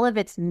all of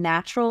its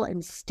natural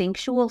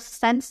instinctual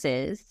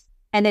senses,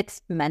 and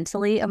it's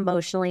mentally,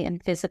 emotionally,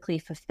 and physically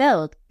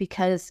fulfilled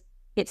because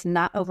it's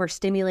not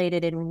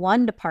overstimulated in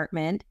one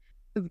department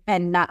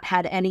and not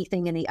had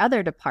anything in the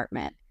other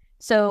department.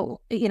 So,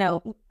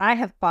 I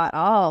have bought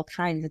all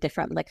kinds of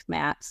different lick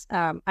mats.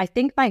 I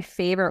think my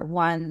favorite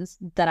ones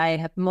that I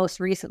have most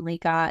recently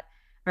got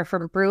are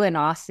from Brew and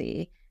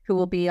Aussie, who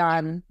will be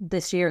on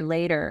this year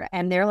later.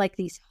 And they're like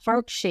these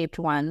heart-shaped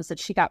ones that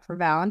she got for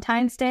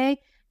Valentine's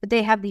Day, but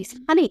they have these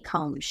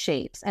honeycomb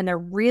shapes and they're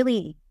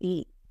really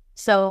neat.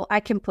 So I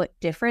can put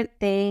different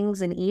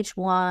things in each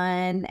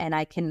one, and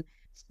I can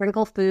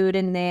sprinkle food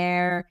in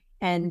there,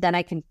 and then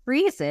I can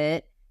freeze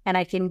it and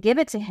I can give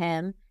it to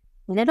him,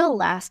 and it'll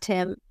last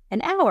him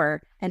an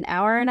hour and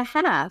a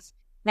half.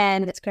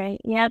 And that's great.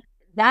 Yep.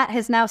 That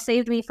has now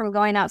saved me from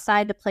going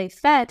outside to play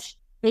fetch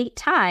 8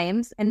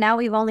 times. And now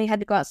we've only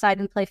had to go outside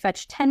and play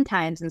fetch 10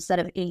 times instead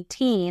of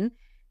 18.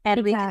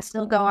 and we can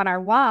still go on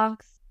our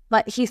walks,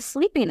 but he's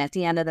sleeping at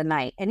the end of the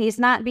night and he's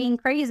not being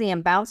crazy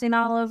and bouncing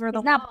all over the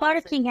He's not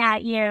barking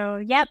at you.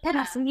 Yep.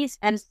 Yeah. He's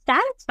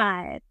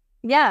satisfied.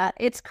 Yeah,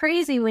 it's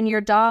crazy when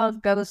your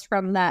dog goes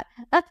from that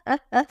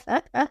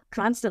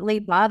constantly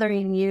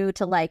bothering you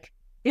to like,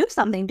 do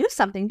something, to,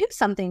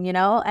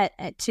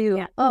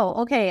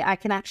 oh, okay, I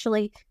can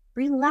actually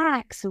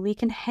relax. We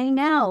can hang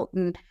out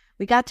and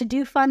we got to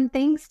do fun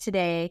things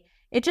today.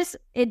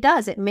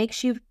 It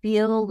makes you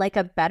feel like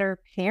a better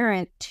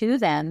parent to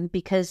them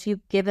because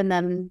you've given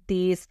them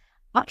these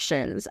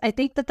options. I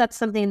think that that's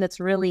something that's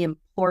really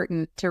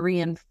important to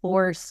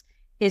reinforce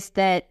is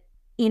that,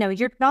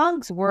 your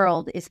dog's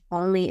world is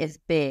only as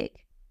big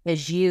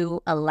as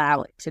you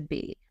allow it to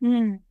be.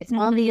 It's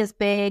only as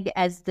big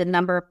as the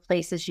number of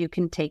places you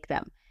can take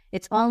them.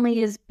 It's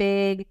only as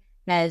big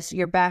as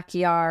your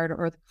backyard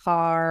or the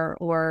car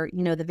or,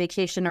 the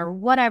vacation or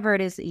whatever it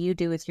is that you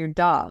do with your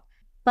dog.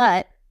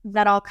 But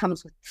that all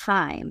comes with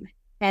time.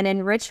 And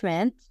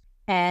enrichment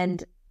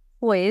and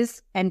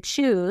toys and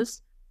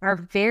chews are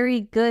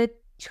very good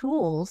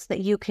tools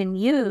that you can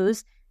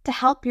use to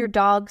help your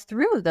dog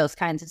through those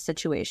kinds of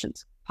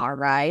situations. Car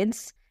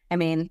rides.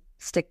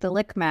 Stick the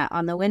lick mat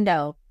on the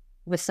window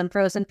with some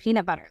frozen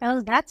peanut butter.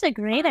 Oh, that's a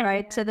great idea.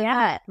 Right to the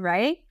vet,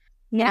 right?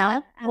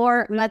 Yeah.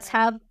 Or let's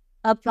have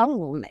a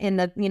bone in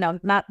the,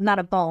 not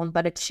a bone,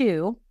 but a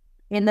chew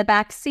in the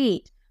back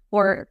seat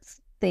or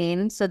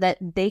thing so that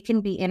they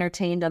can be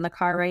entertained on the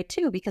car ride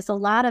too. Because a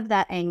lot of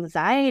that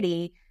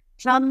anxiety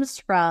comes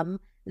from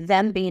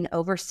them being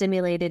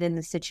overstimulated in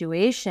the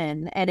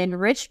situation, and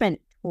enrichment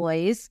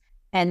toys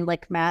and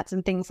lick mats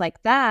and things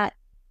like that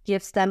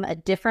gives them a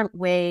different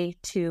way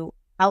to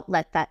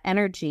outlet that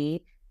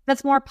energy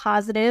that's more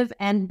positive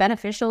and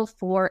beneficial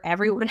for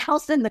everyone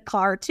else in the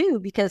car too,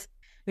 because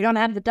we don't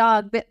have the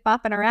dog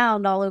bopping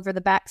around all over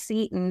the back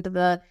seat and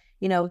the,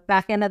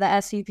 back end of the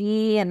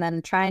SUV and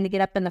then trying to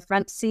get up in the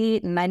front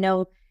seat. And I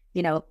know,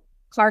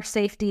 car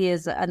safety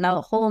is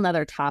a whole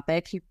nother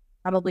topic. You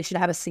probably should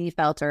have a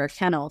seatbelt or a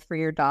kennel for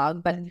your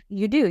dog, but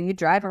you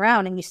drive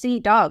around and you see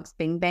dogs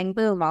bing, bang,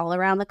 boom all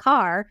around the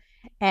car.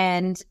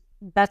 And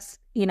that's,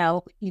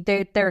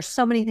 there are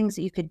so many things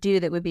that you could do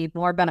that would be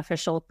more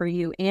beneficial for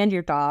you and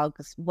your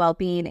dog's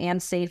well-being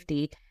and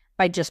safety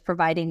by just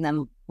providing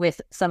them with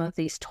some of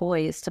these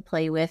toys to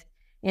play with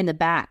in the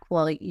back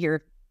while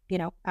you're,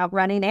 out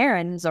running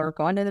errands or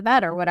going to the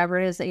vet or whatever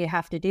it is that you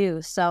have to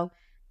do. So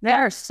there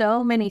are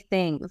so many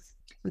things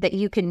that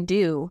you can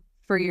do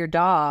for your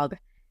dog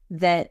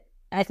that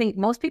I think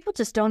most people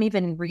just don't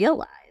even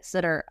realize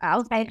that are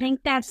out there. I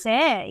think that's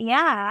it.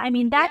 Yeah.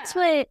 That's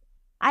what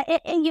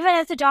even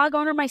as a dog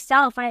owner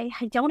myself, I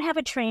don't have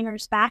a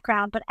trainer's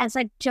background, but as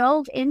I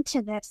dove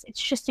into this,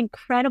 it's just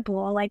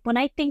incredible. Like when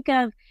I think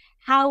of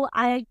how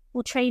I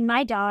will train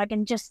my dog,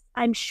 and just,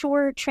 I'm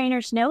sure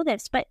trainers know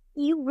this, but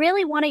you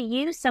really want to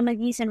use some of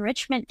these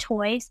enrichment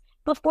toys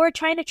before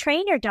trying to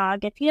train your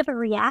dog. If you have a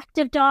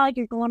reactive dog,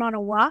 you're going on a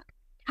walk,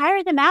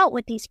 tire them out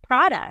with these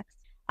products.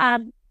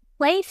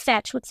 Play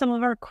fetch with some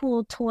of our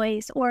cool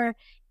toys, or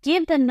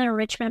give them the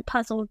enrichment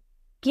puzzle,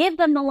 give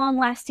them the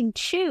long-lasting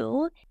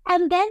chew,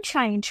 and then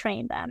try and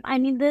train them.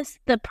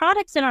 The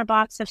products in our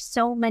box have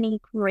so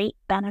many great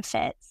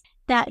benefits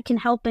that can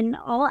help in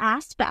all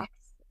aspects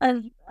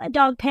of a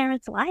dog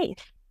parent's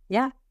life.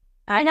 Yeah.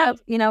 I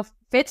know,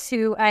 Fitz,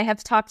 who I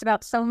have talked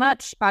about so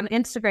much on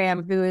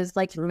Instagram, who is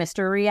like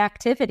Mr.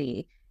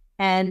 Reactivity.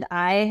 And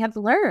I have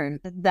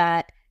learned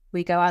that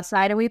we go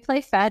outside and we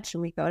play fetch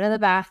and we go to the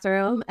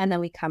bathroom and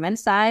then we come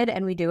inside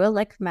and we do a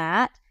lick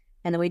mat.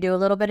 And then we do a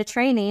little bit of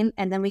training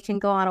and then we can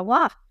go on a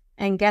walk.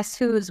 And guess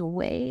who's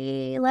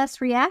way less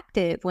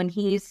reactive when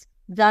he's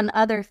done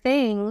other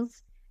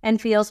things and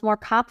feels more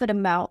confident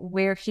about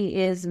where he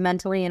is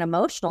mentally and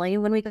emotionally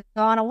when we go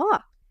on a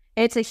walk.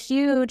 It's a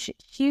huge,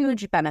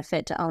 huge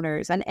benefit to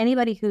owners. And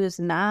anybody who's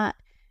not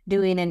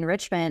doing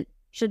enrichment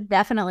should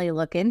definitely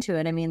look into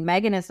it.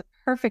 Megan is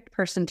a perfect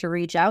person to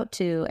reach out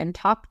to and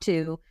talk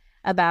to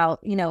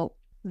about,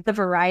 the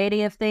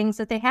variety of things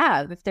that they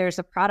have. If there's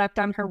a product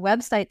on her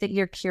website that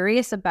you're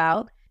curious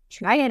about,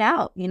 try it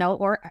out,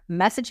 or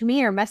message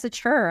me or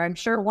message her. I'm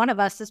sure one of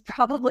us has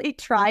probably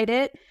tried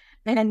it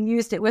and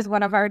used it with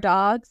one of our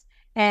dogs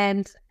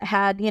and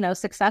had,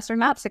 success or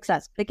not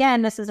success. But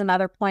again, this is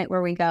another point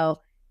where we go,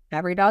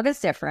 every dog is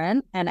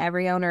different and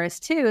every owner is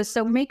too.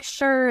 So make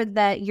sure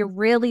that you're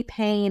really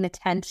paying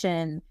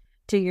attention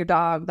to your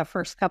dog the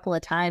first couple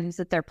of times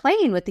that they're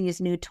playing with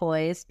these new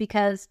toys,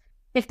 because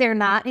if they're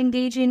not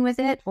engaging with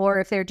it,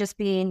 or if they're just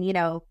being,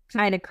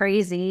 kind of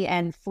crazy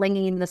and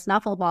flinging the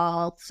snuffle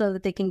ball so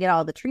that they can get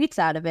all the treats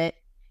out of it,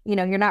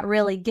 you're not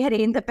really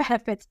getting the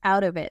benefits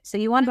out of it. So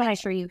you want to make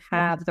sure you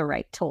have the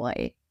right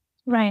toy.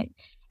 Right.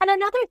 And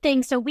another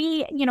thing, so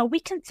we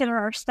consider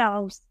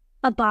ourselves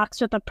a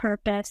box with a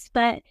purpose,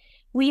 but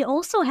we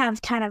also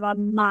have kind of a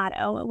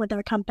motto with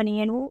our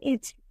company, and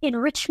it's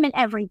enrichment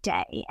every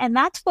day. And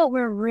that's what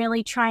we're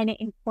really trying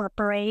to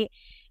incorporate.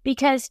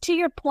 Because to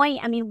your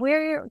point, I mean,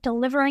 we're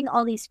delivering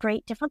all these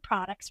great different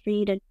products for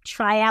you to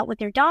try out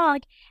with your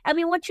dog, and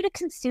we want you to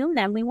consume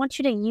them. We want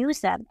you to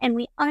use them, and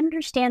we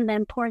understand the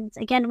importance.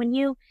 Again, when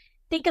you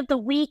think of the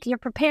week, you're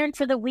preparing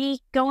for the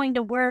week, going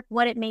to work,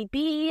 what it may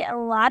be. A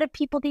lot of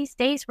people these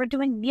days, we're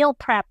doing meal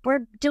prep.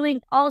 We're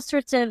doing all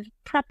sorts of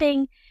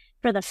prepping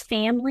for the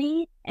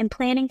family and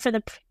planning for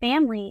the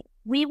family.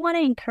 We want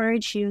to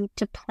encourage you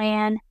to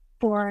plan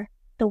for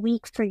the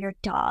week for your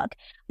dog.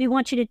 We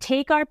want you to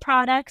take our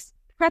products,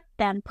 prep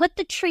them, put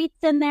the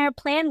treats in there,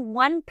 plan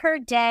one per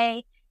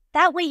day.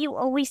 That way you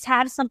always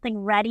have something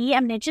ready. I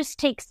mean, it just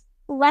takes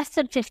less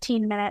than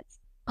 15 minutes.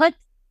 Put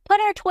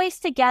our toys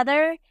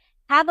together,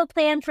 have a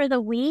plan for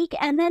the week,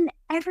 and then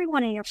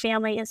everyone in your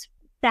family is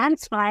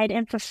satisfied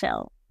and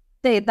fulfilled.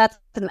 That's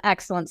an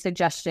excellent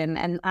suggestion.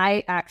 And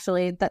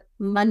that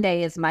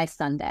Monday is my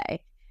Sunday.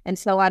 And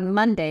so on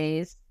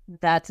Mondays,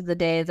 that's the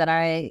day that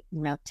I,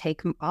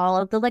 take all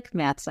of the lick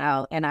mats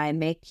out and I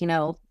make,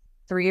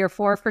 3 or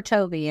 4 for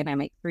Toby and I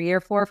make 3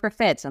 or 4 for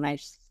Fitz and I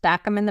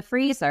stack them in the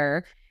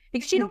freezer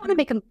because you don't want to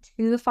make them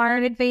too far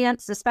in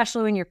advance,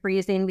 especially when you're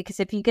freezing, because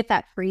if you get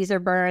that freezer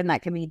burn,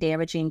 that can be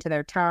damaging to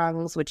their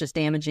tongues, which is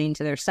damaging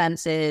to their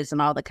senses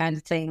and all the kinds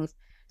of things.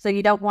 So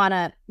you don't want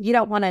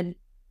to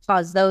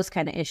cause those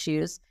kind of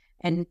issues,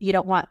 and you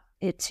don't want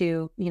it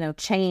to,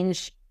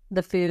 change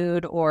the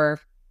food or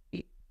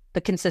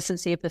the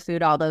consistency of the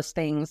food, all those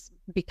things,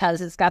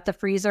 because it's got the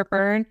freezer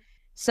burn.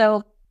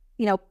 So,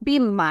 be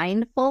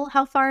mindful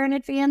how far in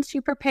advance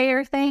you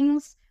prepare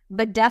things,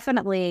 but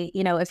definitely,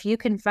 if you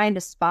can find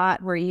a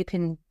spot where you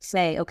can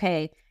say,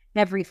 okay,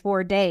 every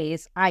 4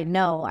 days, I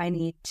know I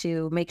need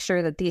to make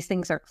sure that these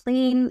things are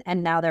clean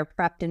and now they're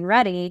prepped and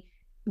ready,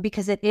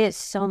 because it is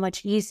so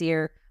much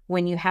easier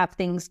when you have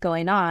things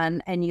going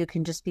on and you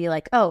can just be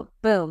like, oh,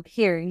 boom,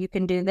 here, you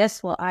can do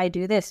this while I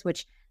do this,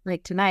 which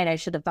like tonight, I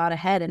should have thought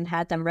ahead and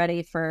had them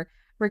ready for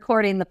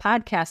recording the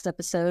podcast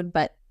episode,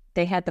 but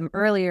they had them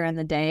earlier in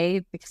the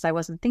day because I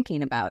wasn't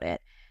thinking about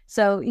it.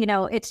 So,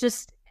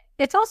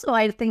 it's also,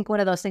 I think, one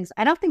of those things,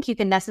 I don't think you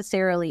can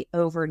necessarily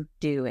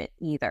overdo it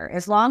either.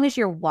 As long as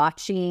you're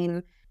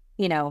watching,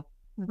 the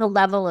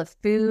level of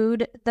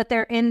food that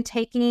they're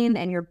intaking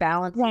and you're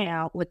balancing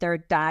out with their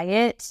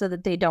diet so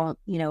that they don't,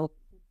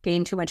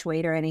 gain too much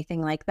weight or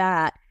anything like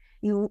that.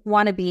 You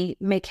want to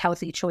make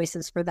healthy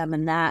choices for them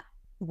in that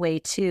way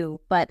too.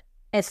 But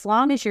as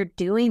long as you're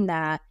doing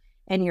that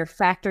and you're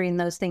factoring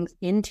those things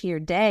into your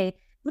day,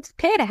 it's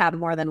okay to have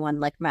more than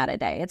one lick mat a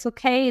day. It's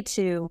okay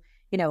to,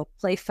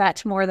 play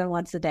fetch more than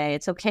once a day.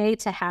 It's okay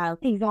to have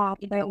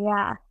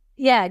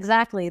yeah,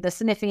 exactly, the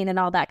sniffing and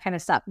all that kind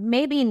of stuff.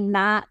 Maybe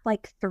not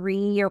like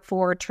 3 or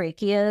 4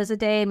 tracheas a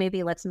day.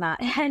 Maybe let's not.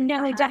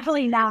 No,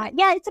 definitely not.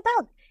 Yeah,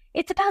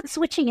 it's about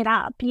switching it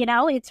up.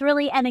 It's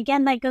really, and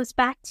again, that goes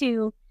back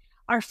to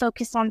our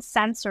focus on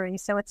sensory.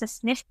 So it's a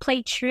sniff,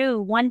 play,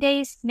 chew. One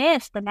day is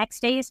sniff, the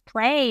next day is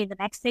play, the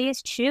next day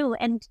is chew,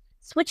 and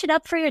switch it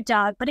up for your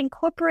dog, but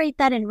incorporate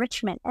that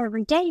enrichment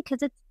every day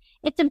because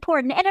it's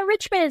important. And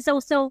enrichment is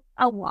also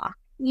a walk,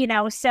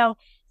 so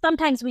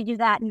sometimes we do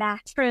that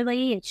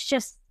naturally. It's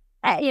just,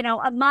 our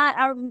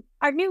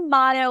new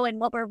motto and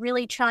what we're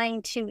really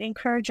trying to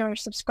encourage our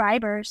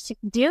subscribers to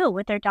do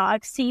with their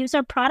dogs, to use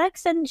our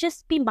products and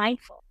just be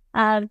mindful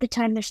of the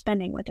time they're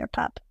spending with their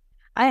pup.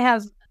 I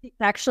have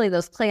actually,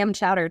 those clam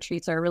chowder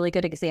treats are a really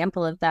good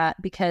example of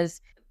that,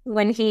 because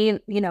when he,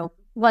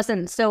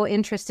 wasn't so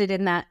interested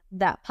in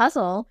that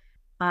puzzle,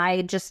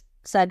 I just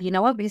said, you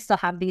know what, we still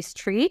have these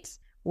treats.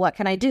 What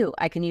can I do?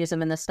 I can use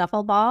them in the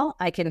snuffle ball.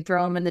 I can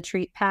throw them in the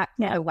treat pack,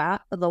 the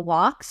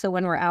walk. So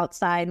when we're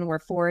outside and we're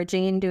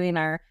foraging, doing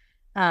our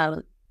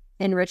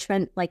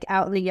enrichment, like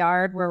out in the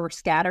yard where we're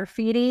scatter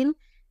feeding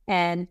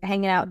and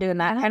hanging out doing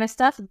that kind of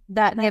stuff,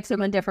 that gives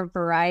them a different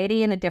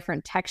variety and a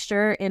different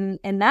texture in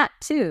that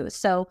too.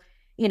 So,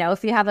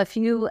 if you have a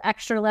few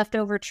extra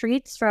leftover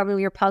treats from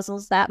your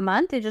puzzles that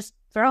month, you just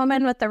throw them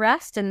in with the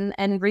rest and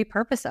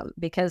repurpose them,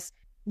 because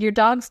your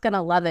dog's going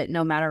to love it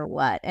no matter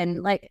what.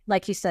 And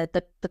like you said,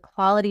 the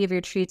quality of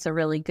your treats are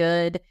really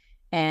good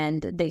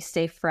and they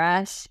stay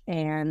fresh,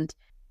 and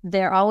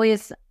they're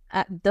always,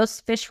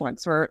 those fish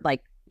ones were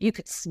like, you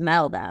could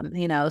smell them,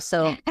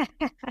 so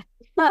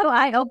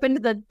I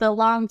opened the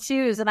long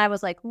chews and I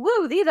was like,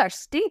 woo, these are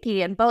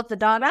stinky. And both the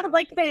dog, I was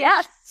like,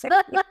 yes,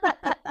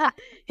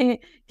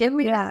 give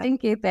me the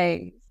stinky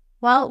things.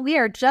 Well, we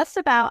are just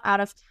about out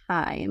of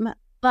time,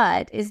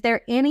 but is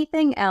there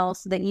anything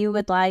else that you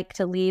would like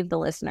to leave the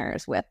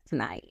listeners with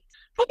tonight?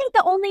 I think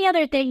the only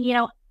other thing,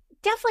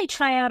 definitely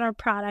try out our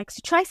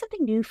products. Try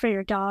something new for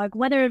your dog,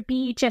 whether it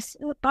be just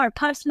our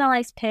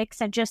personalized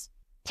picks and just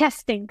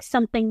testing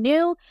something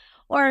new,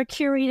 or a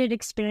curated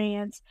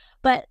experience.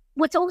 But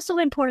what's also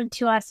important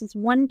to us is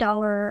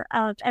 $1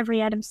 of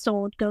every item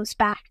sold goes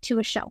back to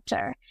a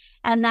shelter.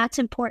 And that's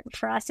important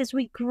for us as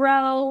we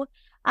grow.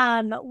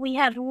 We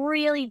have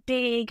really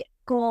big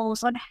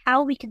goals on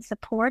how we can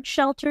support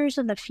shelters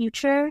in the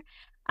future.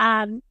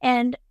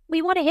 And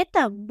we want to hit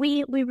them.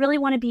 We really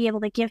want to be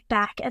able to give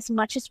back as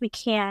much as we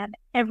can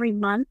every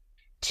month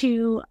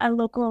to a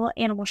local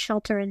animal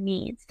shelter in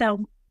need.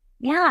 So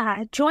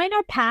yeah, join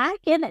our pack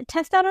and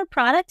test out our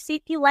products, see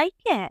if you like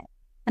it.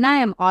 And I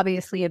am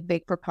obviously a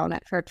big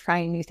proponent for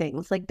trying new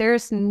things. Like,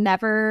 there's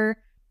never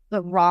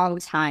the wrong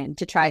time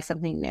to try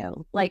something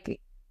new. Like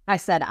I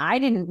said, I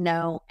didn't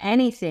know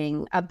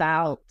anything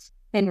about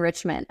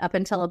enrichment up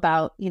until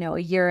about, a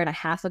year and a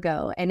half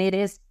ago. And it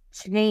has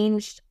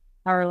changed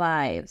our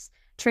lives.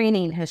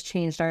 Training has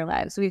changed our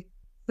lives.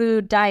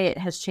 Food diet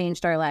has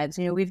changed our lives.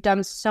 We've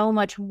done so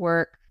much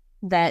work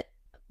that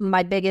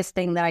my biggest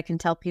thing that I can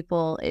tell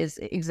people is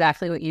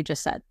exactly what you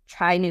just said.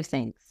 Try new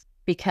things,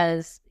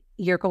 because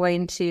you're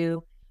going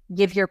to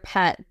give your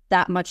pet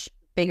that much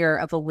bigger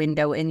of a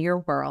window in your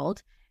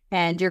world,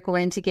 and you're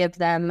going to give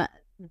them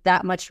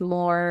that much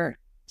more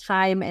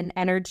time and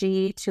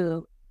energy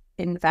to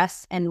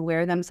invest and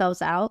wear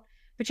themselves out.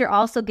 But you're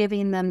also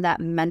giving them that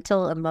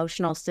mental,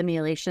 emotional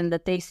stimulation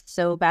that they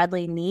so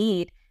badly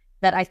need,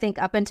 that I think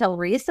up until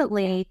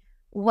recently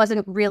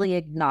wasn't really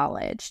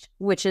acknowledged,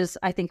 which is,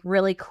 I think,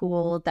 really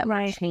cool that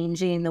we're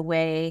changing the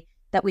way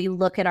that we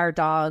look at our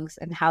dogs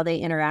and how they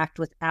interact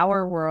with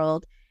our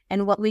world,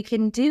 and what we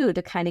can do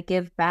to kind of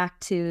give back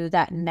to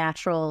that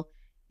natural,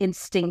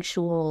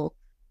 instinctual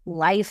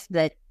life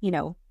that,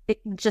 it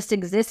just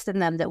exists in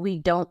them, that we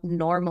don't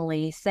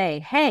normally say,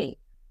 hey,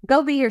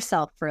 go be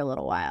yourself for a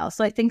little while.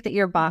 So I think that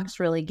your box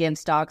really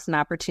gives dogs an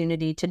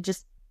opportunity to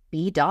just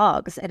be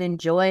dogs and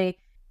enjoy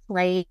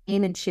playing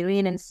and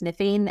chewing and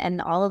sniffing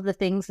and all of the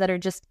things that are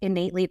just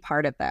innately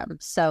part of them.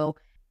 So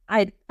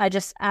I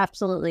just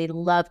absolutely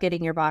love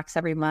getting your box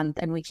every month,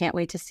 and we can't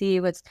wait to see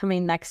what's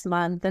coming next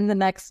month and the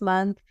next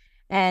month.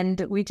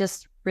 And we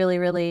just really,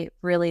 really,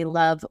 really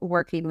love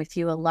working with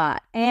you a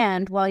lot.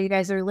 And while you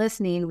guys are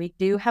listening, we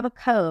do have a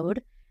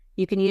code.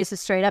 You can use the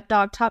Straight Up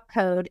Dog Talk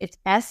code. It's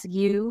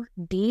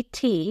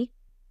SUDT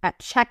at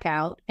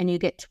checkout, and you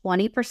get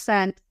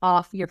 20%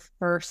 off your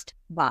first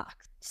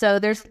box. So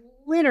there's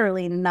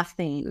literally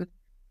nothing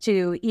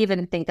to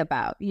even think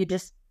about. You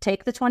just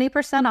take the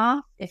 20%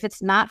 off. If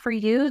it's not for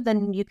you,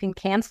 then you can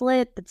cancel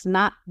it. It's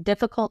not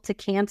difficult to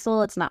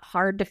cancel. It's not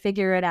hard to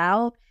figure it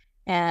out.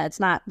 And it's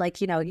not like,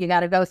 you got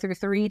to go through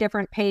 3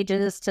 different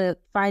pages to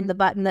find the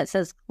button that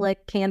says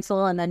click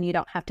cancel, and then you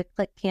don't have to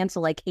click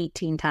cancel like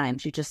 18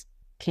 times. You just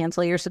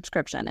cancel your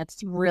subscription.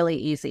 It's really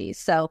easy.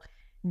 So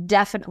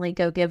definitely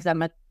go give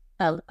them a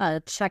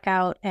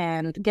checkout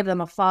and give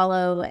them a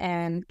follow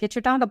and get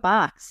your dog a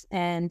box.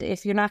 And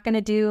if you're not going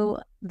to do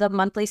the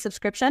monthly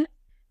subscription,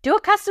 do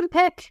a custom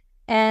pick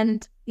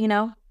and,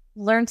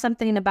 learn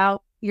something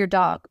about your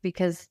dog,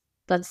 because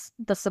that's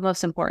the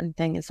most important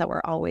thing, is that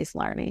we're always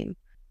learning.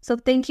 So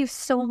thank you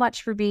so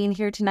much for being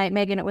here tonight,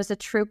 Megan. It was a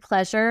true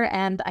pleasure,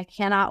 and I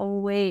cannot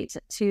wait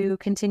to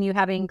continue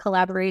having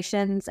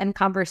collaborations and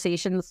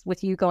conversations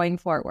with you going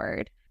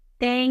forward.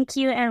 Thank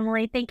you,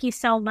 Emily. Thank you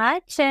so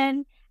much.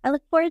 And I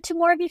look forward to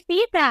more of your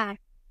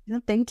feedback.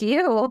 Thank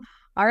you.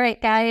 All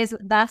right, guys,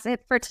 that's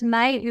it for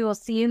tonight. We will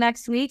see you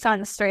next week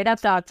on Straight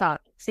Up Dog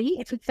Talk. See,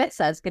 if it fits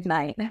says good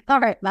night.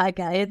 All right, bye,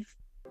 guys.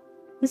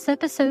 This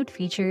episode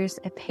features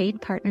a paid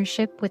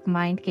partnership with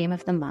Mind Game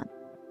of the Month.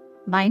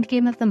 Mind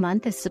Game of the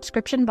Month is a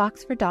subscription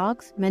box for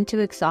dogs meant to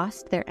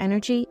exhaust their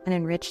energy and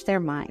enrich their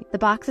mind. The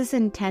box is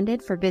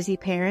intended for busy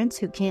parents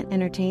who can't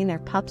entertain their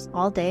pups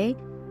all day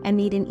and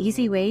need an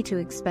easy way to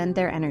expend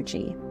their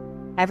energy.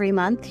 Every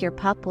month, your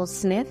pup will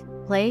sniff,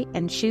 play,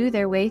 and chew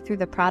their way through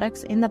the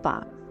products in the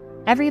box.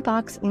 Every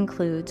box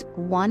includes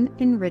 1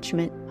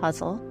 enrichment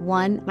puzzle,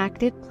 1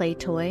 active play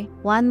toy,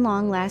 1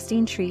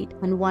 long-lasting treat,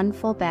 and 1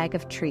 full bag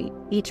of treat.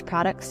 Each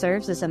product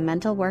serves as a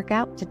mental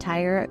workout to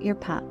tire out your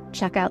pup.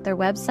 Check out their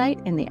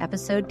website in the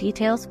episode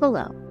details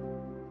below.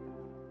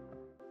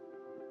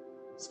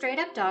 Straight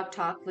Up Dog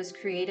Talk was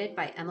created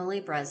by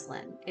Emily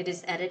Breslin. It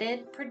is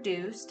edited,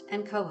 produced,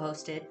 and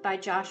co-hosted by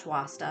Josh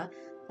Wasta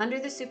under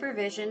the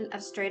supervision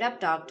of Straight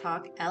Up Dog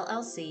Talk,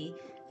 LLC,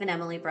 and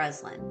Emily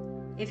Breslin.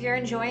 If you're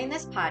enjoying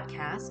this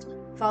podcast,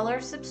 follow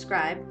or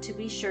subscribe to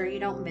be sure you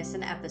don't miss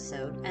an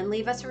episode, and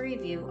leave us a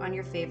review on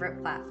your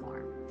favorite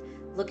platform.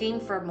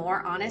 Looking for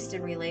more honest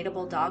and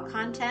relatable dog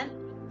content?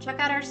 Check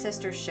out our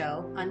sister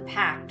show,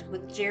 Unpacked,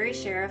 with Jerry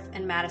Sheriff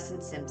and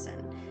Madison Simpson.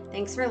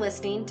 Thanks for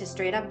listening to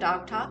Straight Up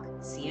Dog Talk.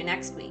 See you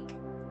next week.